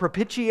calls the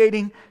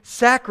propitiating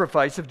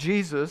sacrifice of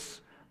Jesus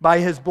by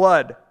His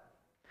blood.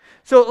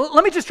 So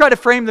let me just try to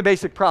frame the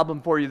basic problem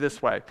for you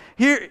this way.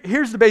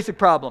 Here's the basic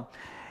problem.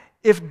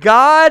 If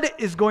God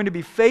is going to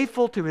be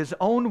faithful to His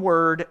own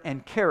word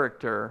and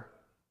character,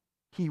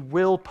 He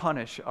will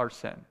punish our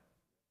sin.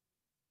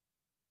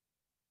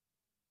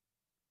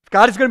 If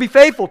God is going to be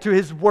faithful to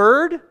His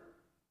word,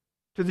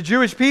 to the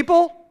Jewish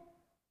people,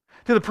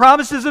 to the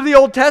promises of the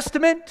Old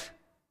Testament,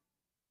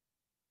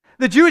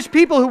 the Jewish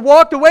people who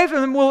walked away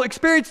from Him will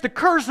experience the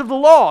curse of the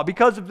law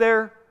because of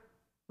their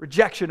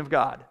rejection of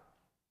God.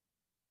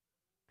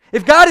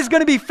 If God is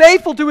going to be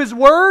faithful to His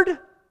word,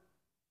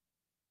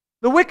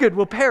 the wicked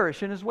will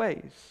perish in His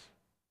ways,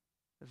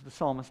 as the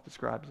psalmist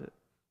describes it.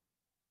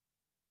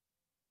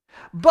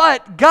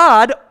 But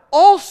God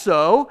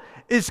also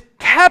is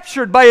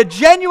captured by a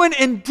genuine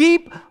and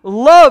deep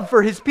love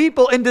for His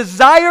people and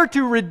desire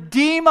to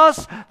redeem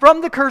us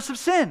from the curse of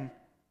sin.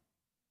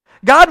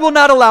 God will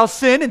not allow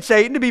sin and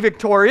Satan to be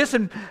victorious,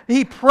 and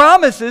He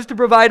promises to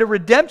provide a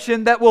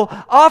redemption that will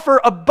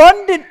offer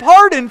abundant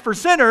pardon for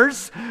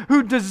sinners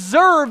who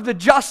deserve the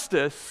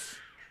justice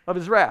of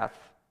His wrath.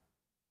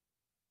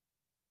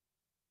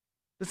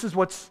 This is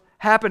what's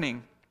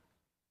happening.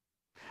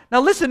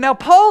 Now listen,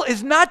 Paul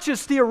is not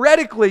just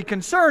theoretically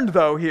concerned,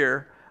 though,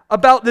 here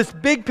about this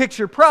big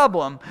picture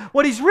problem.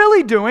 What he's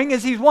really doing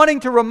is he's wanting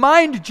to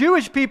remind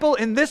Jewish people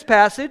in this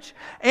passage,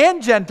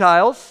 and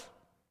Gentiles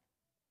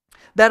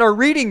that are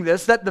reading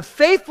this, that the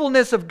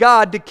faithfulness of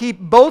God to keep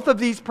both of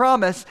these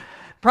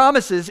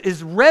promises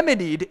is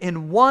remedied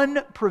in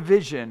one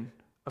provision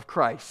of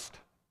Christ,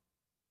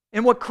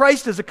 in what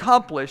Christ has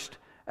accomplished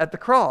at the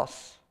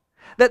cross.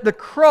 That the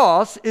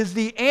cross is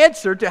the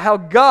answer to how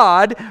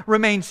God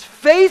remains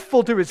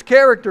faithful to His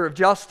character of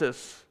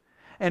justice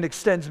and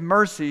extends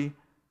mercy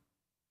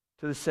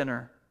to the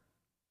sinner.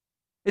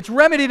 It's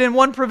remedied in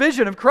one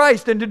provision of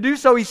Christ, and to do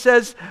so, he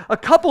says a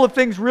couple of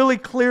things really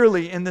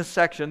clearly in this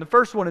section. The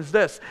first one is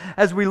this.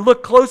 As we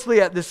look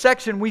closely at this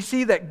section, we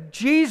see that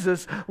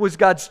Jesus was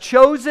God's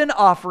chosen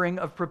offering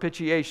of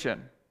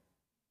propitiation.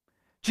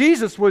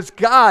 Jesus was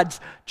God's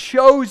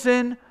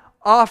chosen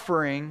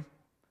offering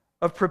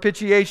of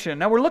propitiation.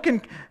 Now we're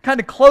looking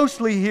kind of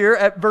closely here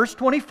at verse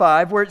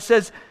 25, where it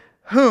says,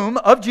 whom,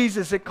 of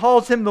Jesus, it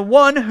calls Him the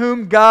one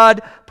whom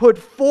God put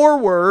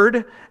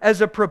forward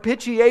as a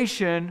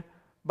propitiation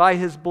by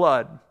His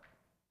blood.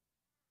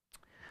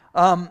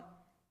 The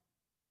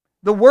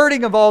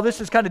wording of all this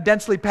is kind of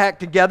densely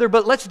packed together,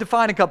 but let's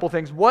define a couple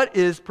things. What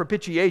is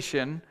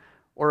propitiation,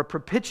 or a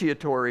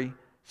propitiatory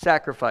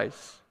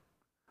sacrifice?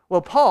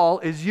 Well, Paul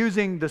is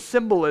using the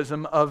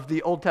symbolism of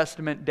the Old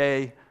Testament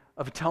Day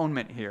of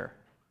Atonement here.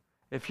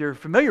 If you're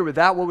familiar with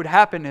that, what would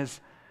happen is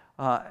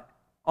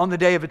on the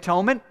Day of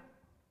Atonement,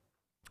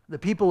 the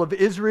people of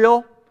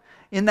Israel,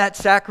 in that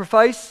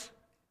sacrifice,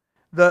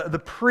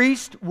 the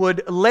priest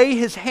would lay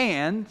his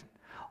hand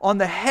on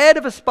the head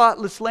of a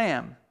spotless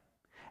lamb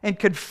and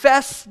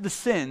confess the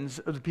sins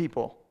of the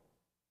people.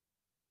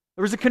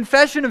 There was a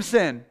confession of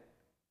sin.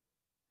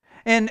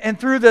 And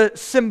through the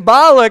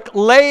symbolic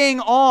laying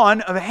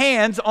on of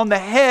hands on the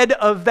head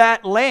of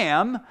that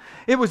lamb,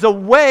 it was a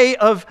way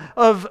of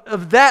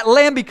that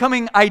lamb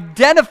becoming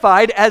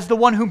identified as the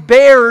one who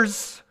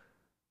bears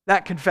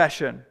that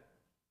confession.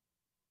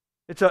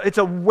 It's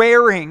a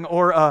wearing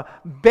or a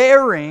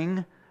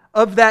bearing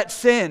of that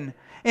sin.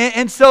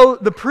 And so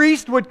the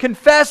priest would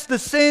confess the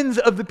sins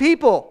of the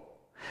people.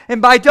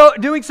 And by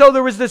doing so,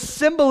 there was this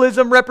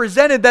symbolism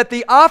represented that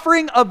the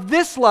offering of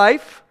this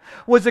life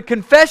was a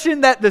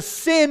confession that the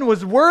sin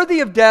was worthy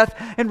of death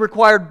and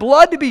required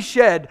blood to be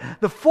shed,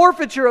 the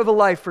forfeiture of a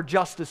life for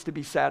justice to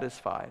be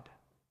satisfied.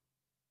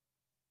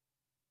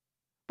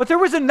 But there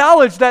was a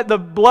knowledge that the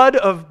blood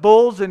of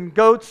bulls and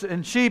goats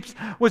and sheep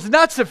was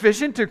not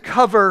sufficient to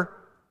cover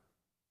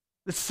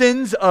the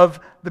sins of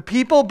the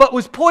people, but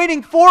was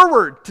pointing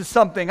forward to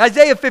something.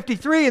 Isaiah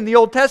 53 in the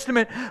Old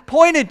Testament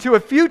pointed to a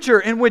future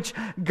in which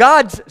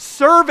God's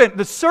servant,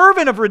 the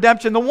servant of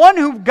redemption, the one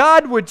who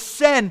God would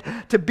send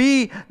to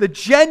be the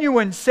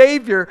genuine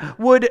Savior,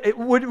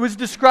 was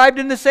described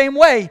in the same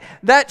way.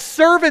 That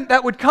servant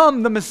that would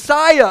come, the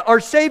Messiah,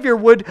 our Savior,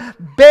 would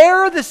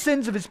bear the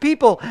sins of His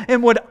people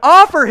and would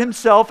offer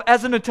Himself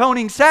as an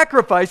atoning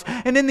sacrifice.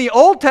 And in the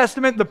Old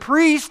Testament, the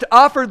priest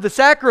offered the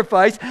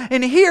sacrifice.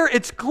 And here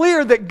it's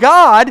clear that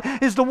God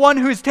is the one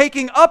who is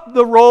taking up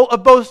the role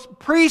of both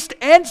priest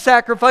and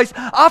sacrifice,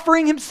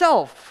 offering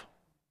Himself.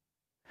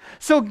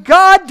 So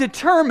God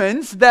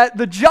determines that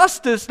the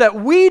justice that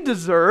we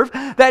deserve,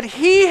 that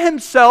He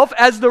Himself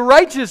as the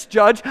righteous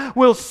judge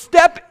will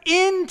step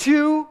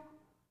into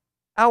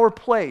our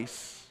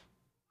place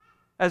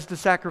as the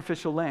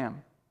sacrificial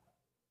lamb.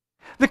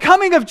 The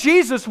coming of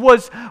Jesus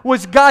was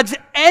God's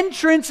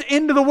entrance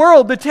into the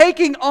world, the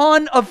taking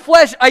on of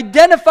flesh,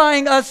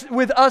 identifying us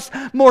with us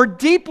more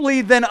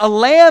deeply than a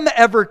lamb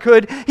ever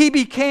could. He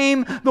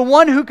became the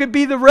one who could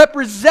be the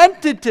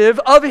representative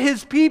of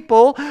His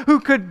people, who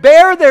could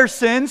bear their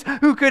sins,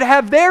 who could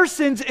have their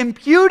sins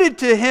imputed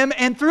to Him,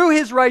 and through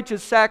His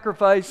righteous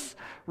sacrifice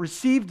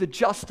receive the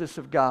justice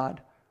of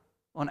God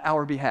on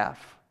our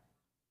behalf.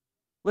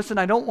 Listen,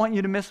 I don't want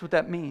you to miss what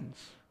that means.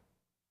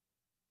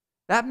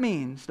 That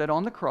means that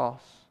on the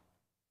cross,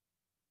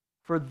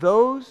 for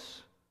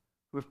those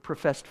who have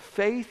professed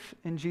faith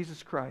in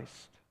Jesus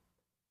Christ,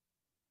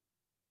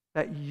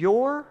 that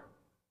your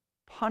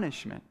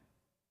punishment,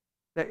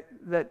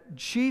 that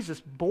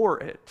Jesus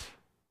bore it,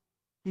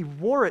 He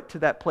wore it to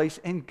that place,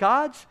 and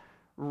God's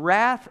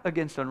wrath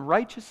against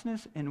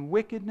unrighteousness and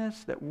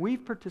wickedness that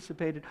we've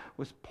participated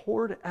was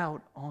poured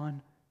out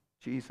on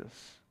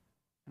Jesus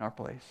in our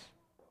place.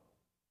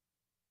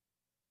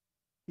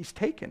 He's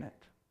taken it.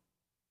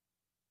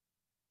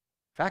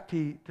 In fact,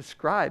 He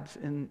describes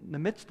in the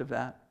midst of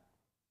that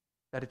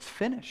it's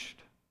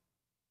finished.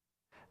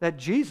 That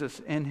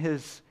Jesus, in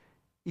His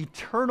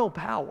eternal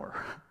power,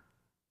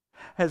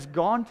 has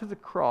gone to the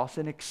cross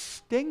and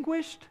He's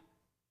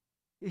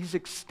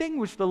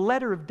extinguished the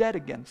letter of debt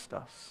against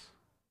us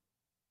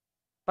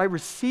by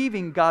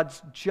receiving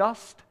God's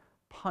just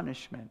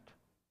punishment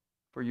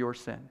for your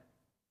sin.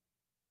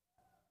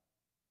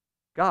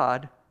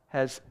 God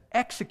has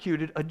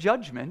executed a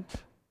judgment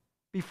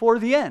before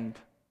the end.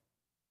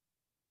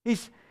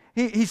 He's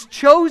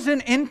chosen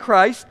in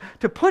Christ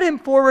to put Him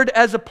forward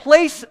as a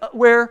place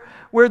where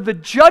the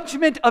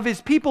judgment of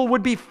His people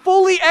would be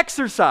fully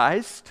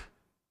exercised.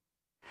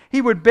 He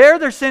would bear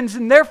their sins,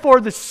 and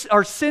therefore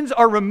our sins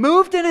are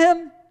removed in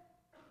Him,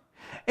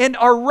 and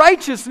our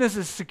righteousness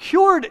is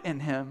secured in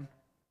Him.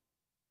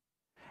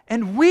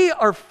 And we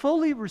are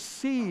fully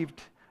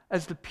received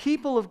as the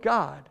people of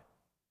God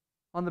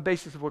on the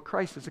basis of what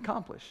Christ has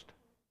accomplished.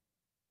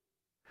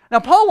 Now,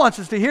 Paul wants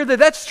us to hear that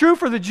that's true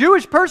for the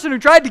Jewish person who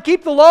tried to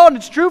keep the law, and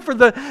it's true for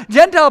the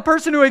Gentile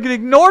person who had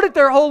ignored it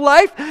their whole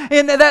life,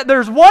 and that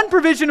there's one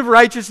provision of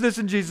righteousness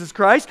in Jesus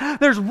Christ.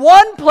 There's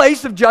one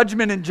place of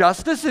judgment and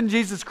justice in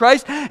Jesus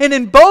Christ, and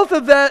in both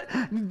of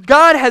that,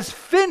 God has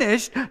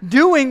finished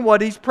doing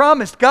what He's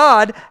promised.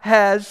 God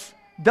has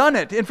done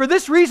it. And for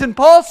this reason,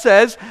 Paul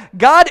says,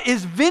 God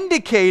is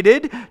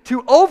vindicated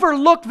to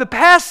overlook the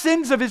past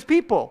sins of His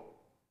people.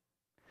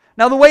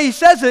 Now, the way he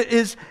says it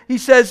is, he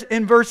says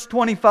in verse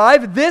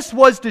 25, this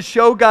was to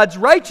show God's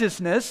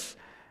righteousness.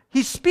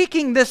 He's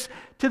speaking this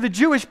to the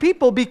Jewish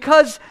people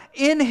because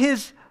in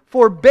His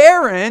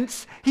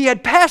forbearance, He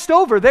had passed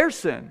over their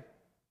sin.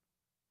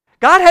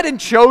 God hadn't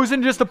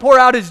chosen just to pour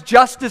out His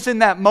justice in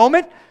that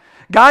moment.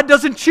 God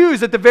doesn't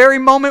choose at the very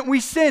moment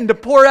we sin to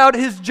pour out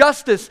His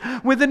justice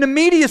with an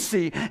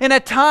immediacy. And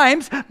at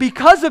times,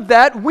 because of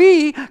that,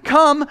 we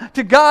come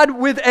to God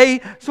with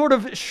a sort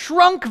of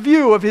shrunk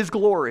view of His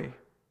glory.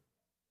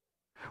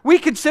 We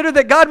consider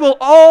that God will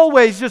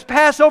always just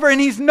pass over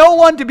and He's no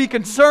one to be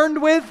concerned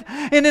with.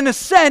 And in a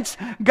sense,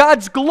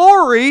 God's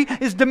glory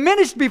is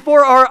diminished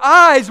before our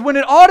eyes when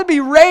it ought to be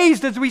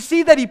raised as we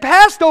see that He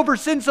passed over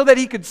sin so that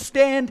He could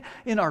stand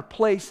in our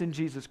place in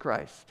Jesus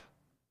Christ.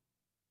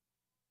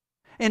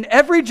 And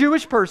every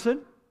Jewish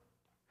person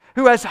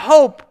who has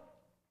hope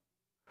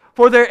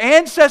for their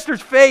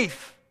ancestors'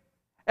 faith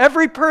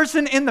Every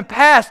person in the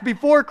past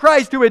before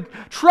Christ who had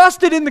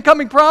trusted in the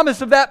coming promise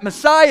of that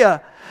Messiah,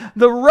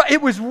 it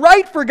was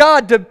right for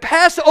God to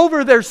pass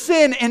over their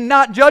sin and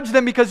not judge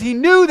them because He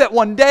knew that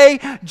one day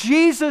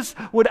Jesus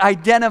would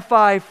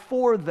identify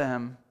for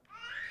them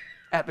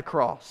at the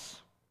cross.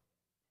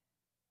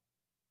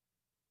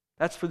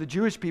 That's for the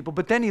Jewish people.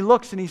 But then He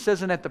looks and He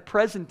says, and at the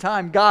present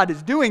time, God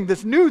is doing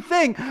this new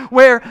thing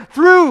where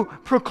through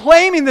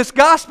proclaiming this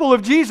gospel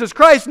of Jesus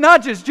Christ,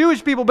 not just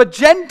Jewish people, but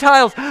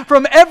Gentiles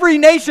from every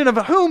nation of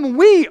whom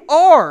we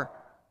are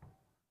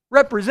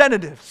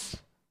representatives,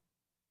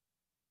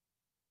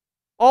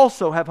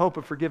 also have hope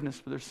of forgiveness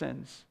for their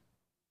sins.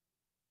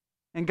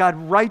 And God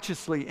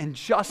righteously and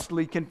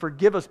justly can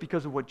forgive us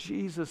because of what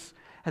Jesus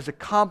has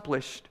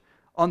accomplished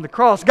on the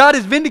cross. God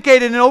is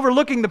vindicated in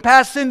overlooking the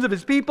past sins of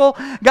His people.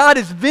 God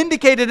is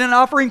vindicated in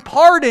offering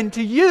pardon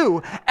to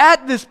you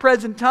at this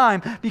present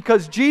time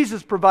because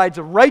Jesus provides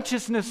a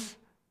righteousness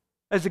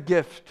as a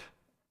gift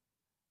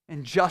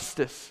and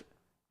justice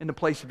in the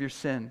place of your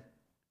sin.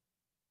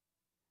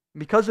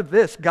 Because of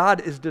this,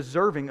 God is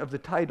deserving of the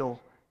title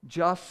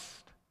just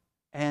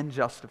and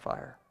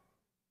justifier.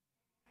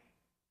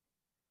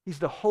 He's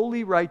the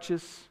holy,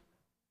 righteous,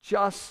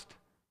 just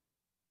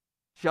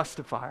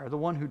justifier, the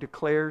one who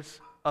declares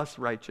us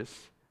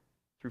righteous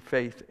through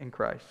faith in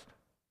Christ.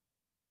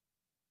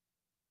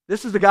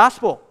 This is the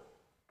gospel.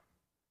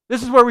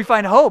 This is where we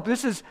find hope.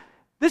 This is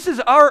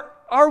our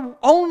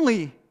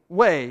only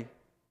way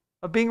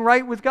of being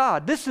right with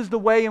God. This is the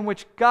way in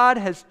which God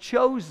has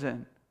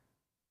chosen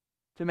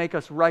to make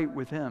us right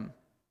with Him,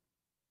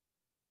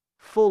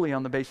 fully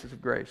on the basis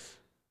of grace.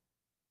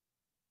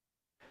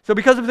 So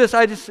because of this,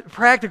 I just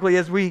practically,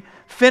 as we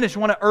finish,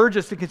 want to urge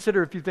us to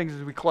consider a few things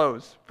as we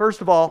close.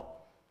 First of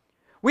all,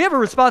 we have a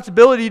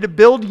responsibility to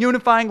build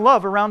unifying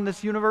love around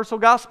this universal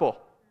gospel.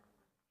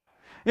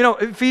 You know,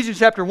 Ephesians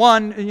chapter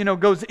 1,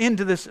 goes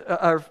into this,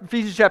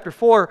 Ephesians chapter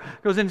 4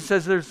 goes in and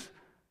says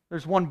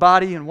there's one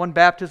body and one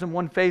baptism,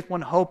 one faith,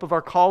 one hope of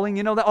our calling.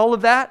 You know, all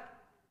of that?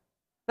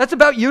 That's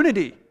about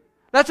unity.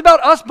 That's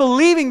about us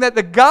believing that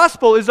the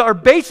gospel is our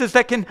basis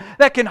that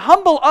can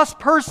humble us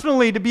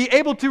personally to be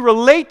able to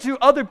relate to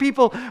other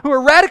people who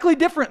are radically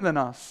different than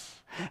us.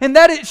 And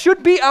that it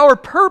should be our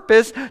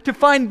purpose to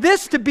find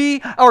this to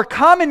be our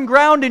common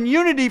ground and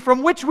unity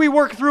from which we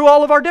work through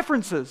all of our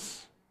differences.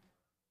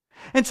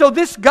 And so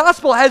this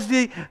gospel has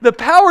the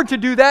power to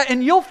do that,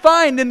 and you'll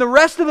find in the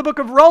rest of the book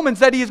of Romans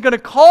that He is going to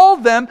call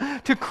them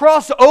to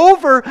cross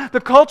over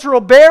the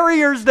cultural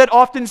barriers that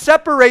often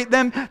separate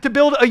them to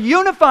build a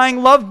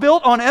unifying love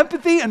built on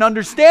empathy and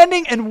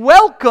understanding and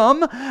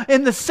welcome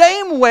in the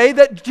same way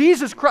that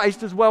Jesus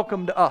Christ has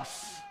welcomed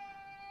us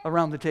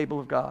around the table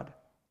of God.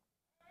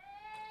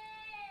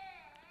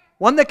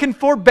 One that can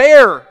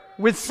forbear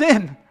with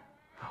sin.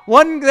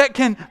 One that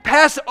can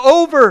pass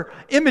over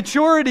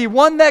immaturity.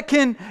 One that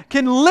can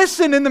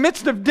listen in the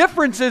midst of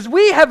differences.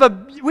 We have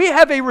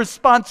a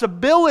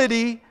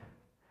responsibility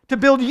to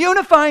build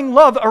unifying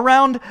love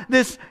around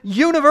this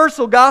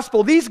universal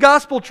gospel. These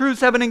gospel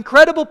truths have an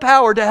incredible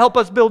power to help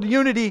us build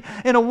unity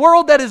in a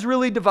world that is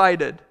really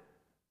divided.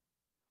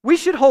 We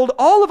should hold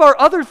all of our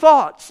other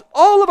thoughts,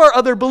 all of our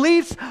other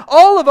beliefs,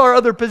 all of our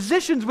other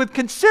positions with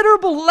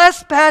considerable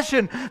less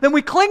passion than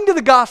we cling to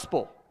the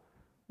gospel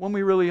when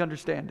we really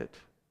understand it.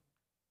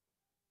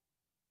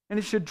 And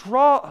it should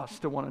draw us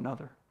to one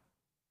another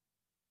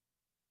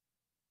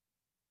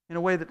in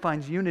a way that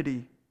finds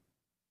unity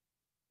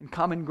and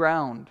common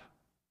ground,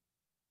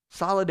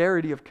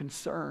 solidarity of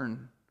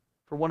concern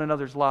for one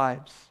another's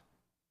lives,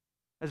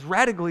 as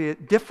radically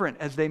different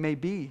as they may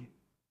be.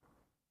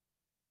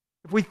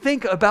 If we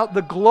think about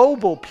the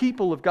global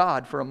people of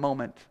God for a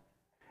moment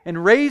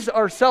and raise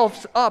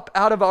ourselves up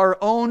out of our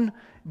own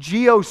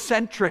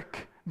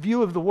geocentric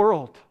view of the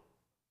world,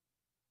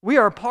 we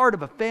are a part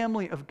of a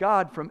family of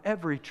God from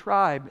every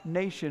tribe,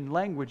 nation,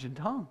 language, and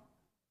tongue.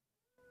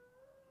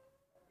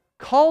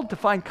 Called to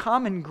find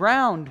common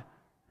ground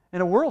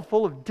in a world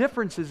full of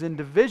differences and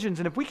divisions.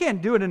 And if we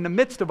can't do it in the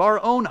midst of our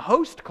own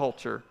host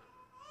culture,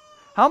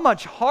 how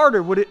much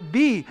harder would it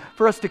be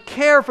for us to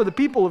care for the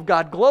people of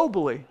God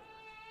globally?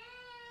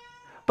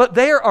 But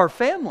they are our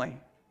family.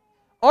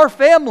 Our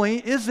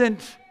family isn't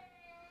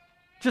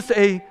just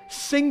a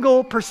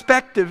single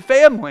perspective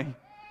family.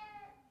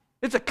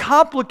 It's a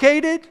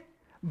complicated,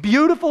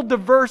 beautiful,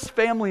 diverse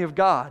family of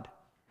God.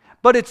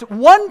 But it's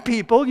one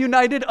people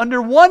united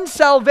under one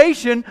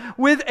salvation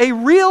with a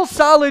real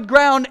solid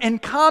ground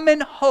and common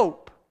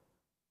hope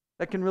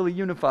that can really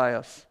unify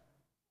us.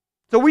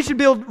 So we should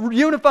build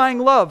unifying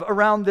love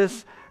around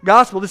this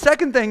gospel. The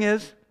second thing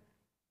is,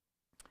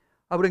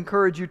 I would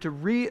encourage you to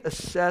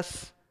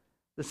reassess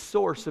the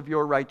source of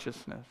your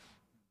righteousness.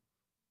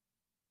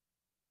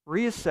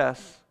 Reassess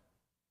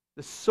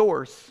the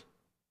source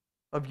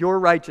of your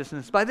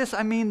righteousness. By this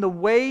I mean the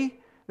way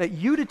that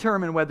you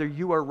determine whether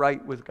you are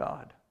right with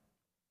God.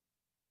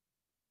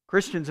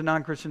 Christians and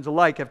non-Christians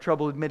alike have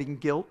trouble admitting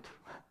guilt.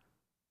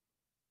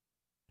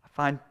 I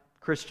find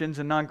Christians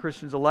and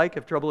non-Christians alike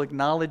have trouble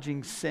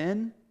acknowledging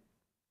sin,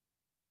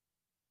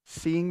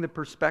 seeing the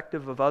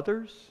perspective of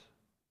others,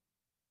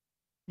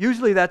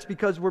 Usually that's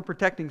because we're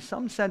protecting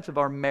some sense of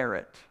our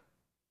merit,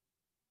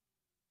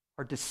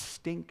 our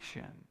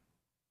distinction.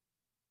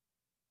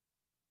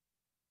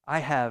 I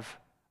have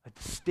a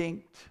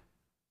distinct,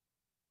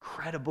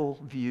 credible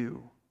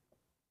view,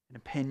 an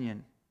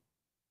opinion,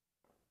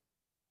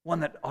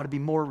 one that ought to be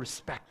more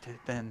respected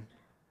than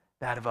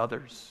that of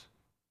others.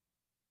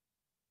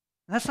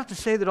 And that's not to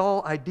say that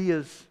all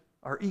ideas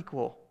are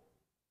equal.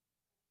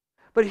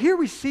 But here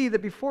we see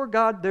that before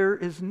God there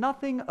is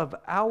nothing of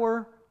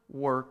our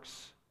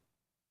works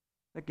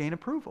that gain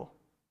approval.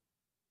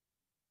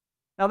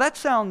 Now that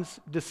sounds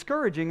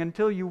discouraging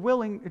until you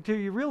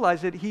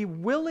realize that He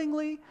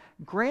willingly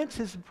grants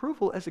His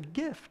approval as a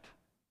gift.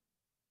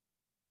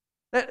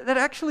 That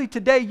actually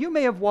today you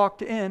may have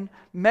walked in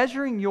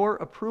measuring your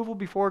approval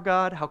before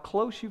God, how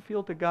close you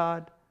feel to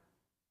God,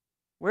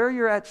 where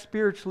you're at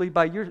spiritually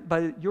by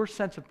your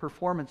sense of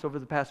performance over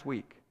the past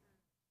week.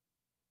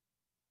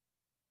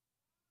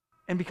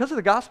 And because of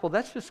the gospel,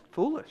 that's just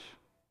foolish.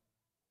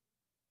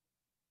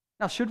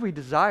 Now, should we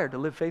desire to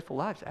live faithful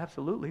lives?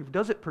 Absolutely.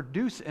 Does it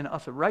produce in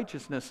us a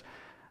righteousness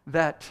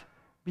that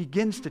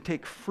begins to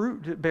take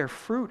fruit, to bear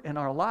fruit in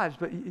our lives?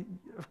 But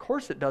of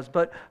course it does.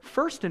 But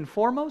first and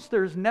foremost,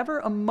 there's never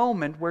a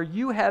moment where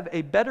you have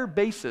a better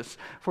basis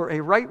for a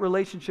right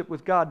relationship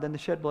with God than the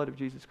shed blood of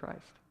Jesus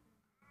Christ.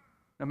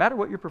 No matter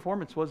what your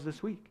performance was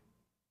this week.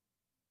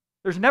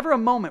 There's never a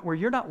moment where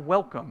you're not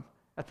welcome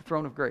at the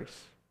throne of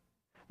grace.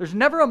 There's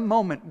never a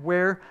moment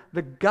where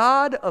the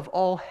God of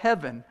all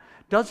heaven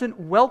doesn't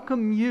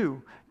welcome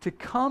you to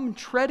come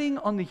treading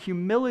on the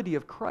humility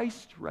of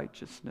Christ's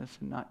righteousness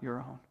and not your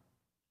own.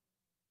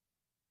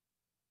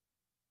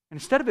 And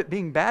instead of it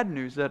being bad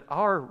news that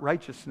our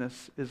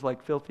righteousness is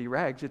like filthy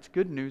rags, it's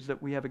good news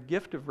that we have a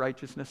gift of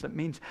righteousness that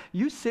means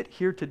you sit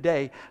here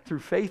today through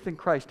faith in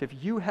Christ.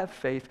 If you have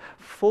faith,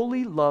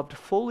 fully loved,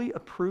 fully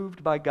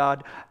approved by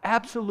God,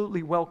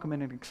 absolutely welcome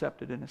and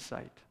accepted in His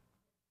sight.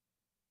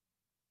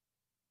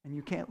 And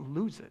you can't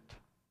lose it.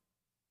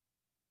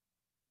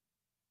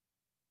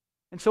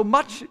 And so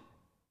much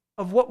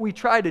of what we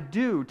try to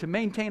do to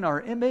maintain our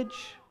image,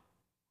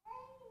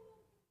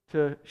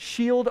 to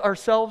shield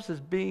ourselves as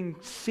being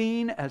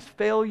seen as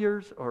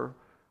failures or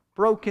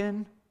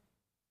broken,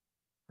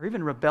 or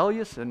even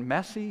rebellious and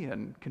messy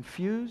and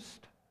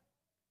confused,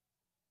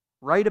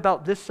 right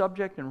about this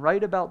subject and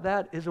right about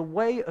that, is a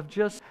way of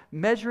just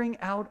measuring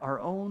out our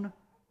own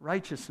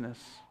righteousness.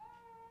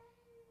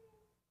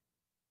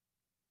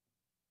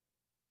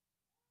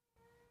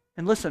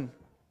 And listen,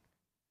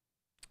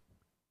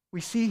 we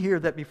see here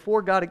that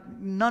before God,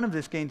 none of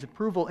this gains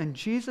approval, and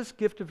Jesus'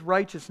 gift of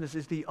righteousness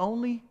is the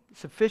only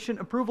sufficient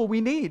approval we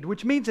need,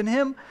 which means in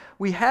Him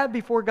we have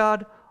before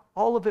God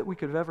all of it we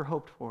could have ever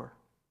hoped for.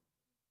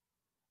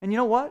 And you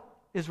know what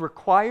is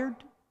required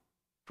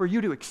for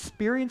you to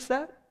experience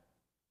that?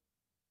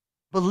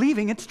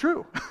 Believing it's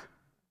true.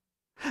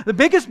 The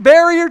biggest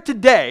barrier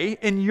today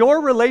in your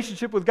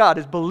relationship with God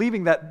is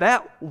believing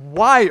that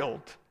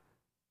wild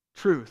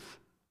truth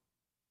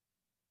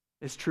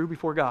is true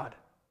before God.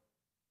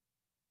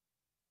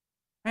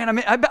 Man, I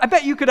mean, I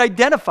bet you could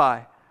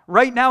identify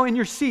right now in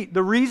your seat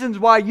the reasons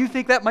why you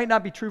think that might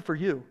not be true for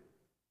you.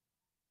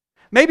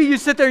 Maybe you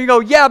sit there and you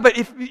go, yeah, but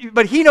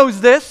he knows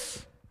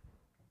this.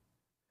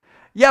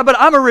 Yeah, but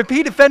I'm a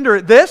repeat offender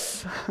at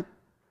this.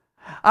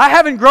 I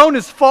haven't grown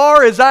as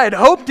far as I had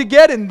hoped to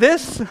get in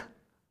this.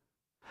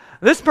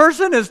 This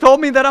person has told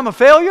me that I'm a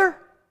failure.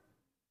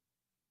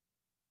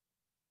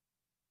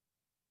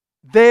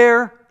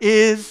 There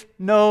is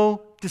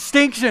no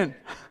distinction.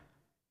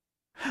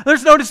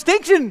 There's no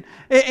distinction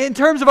in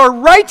terms of our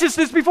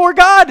righteousness before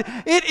God.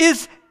 It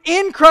is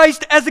in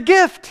Christ as a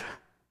gift.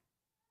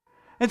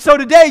 And so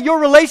today,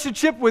 your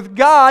relationship with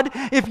God,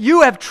 if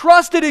you have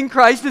trusted in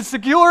Christ, is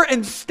secure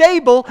and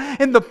stable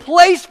in the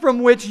place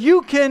from which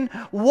you can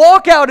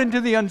walk out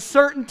into the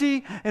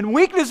uncertainty and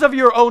weakness of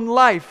your own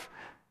life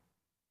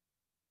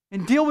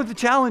and deal with the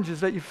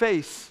challenges that you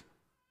face.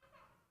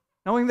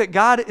 Knowing that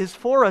God is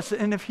for us,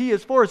 and if He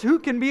is for us, who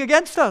can be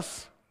against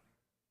us?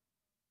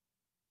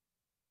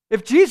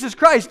 If Jesus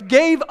Christ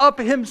gave up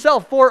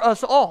Himself for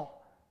us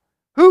all,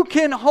 who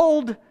can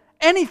hold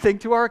anything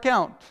to our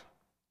account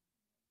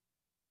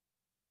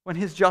when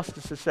His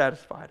justice has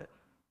satisfied it?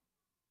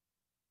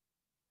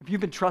 If you've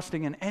been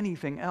trusting in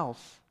anything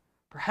else,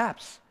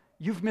 perhaps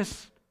you've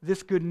missed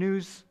this good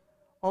news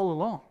all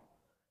along.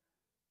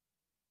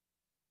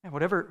 And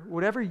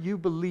whatever you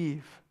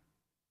believe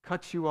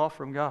cuts you off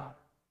from God.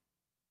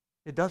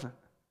 It doesn't.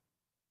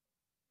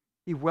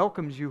 He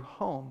welcomes you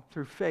home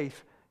through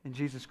faith in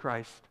Jesus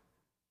Christ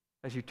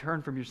as you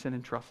turn from your sin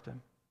and trust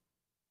Him.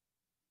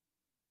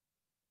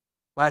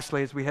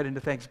 Lastly, as we head into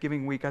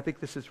Thanksgiving week, I think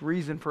this is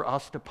reason for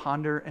us to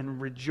ponder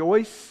and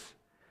rejoice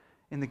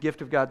in the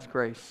gift of God's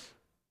grace.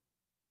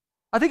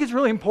 I think it's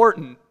really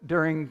important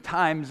during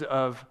times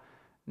of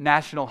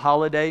national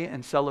holiday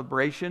and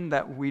celebration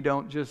that we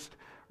don't just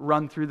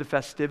run through the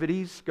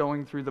festivities,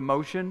 going through the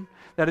motion.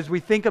 That as we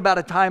think about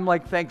a time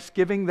like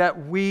Thanksgiving,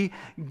 that we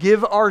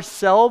give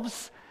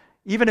ourselves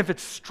even if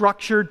it's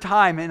structured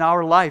time in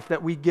our life,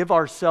 that we give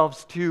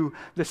ourselves to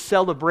the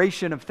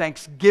celebration of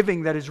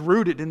thanksgiving that is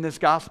rooted in this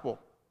gospel.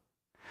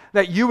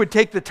 That you would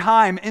take the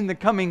time in the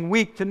coming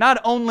week to not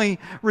only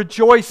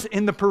rejoice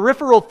in the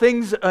peripheral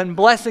things and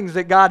blessings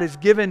that God has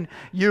given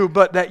you,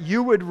 but that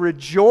you would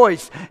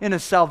rejoice in a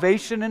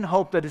salvation and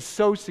hope that is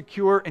so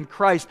secure in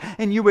Christ.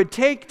 And you would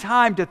take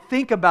time to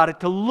think about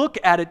it, to look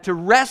at it, to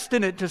rest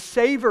in it, to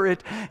savor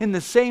it in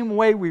the same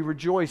way we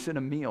rejoice in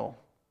a meal.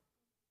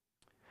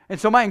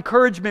 And so my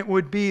encouragement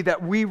would be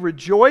that we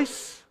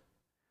rejoice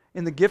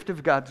in the gift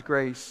of God's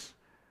grace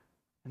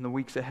in the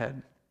weeks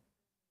ahead.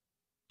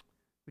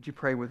 Would you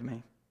pray with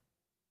me?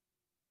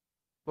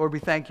 Lord, we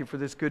thank you for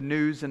this good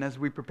news, and as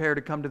we prepare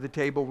to come to the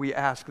table, we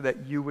ask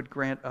that you would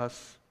grant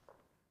us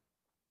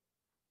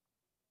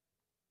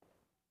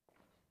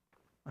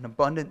an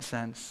abundant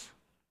sense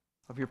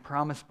of your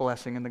promised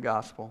blessing in the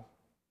gospel.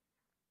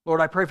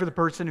 Lord, I pray for the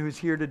person who's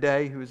here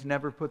today who has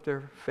never put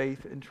their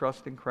faith and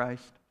trust in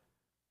Christ.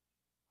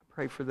 I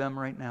pray for them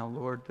right now,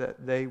 Lord,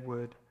 that they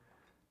would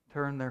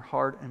turn their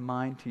heart and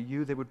mind to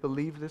you. They would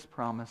believe this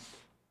promise.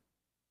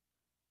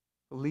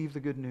 Believe the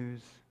good news.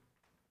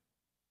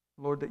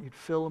 Lord, that you'd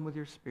fill them with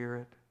your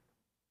Spirit.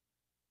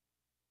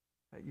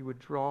 That you would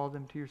draw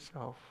them to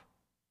yourself.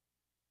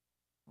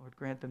 Lord,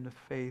 grant them the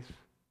faith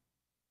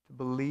to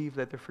believe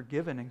that they're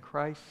forgiven in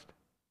Christ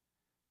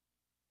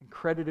and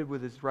credited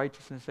with His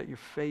righteousness, that your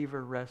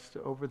favor rests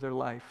over their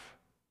life.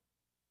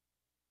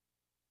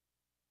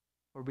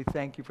 Lord, we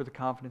thank you for the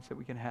confidence that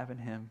we can have in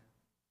Him.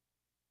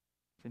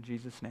 It's in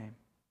Jesus' name,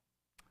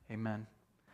 amen.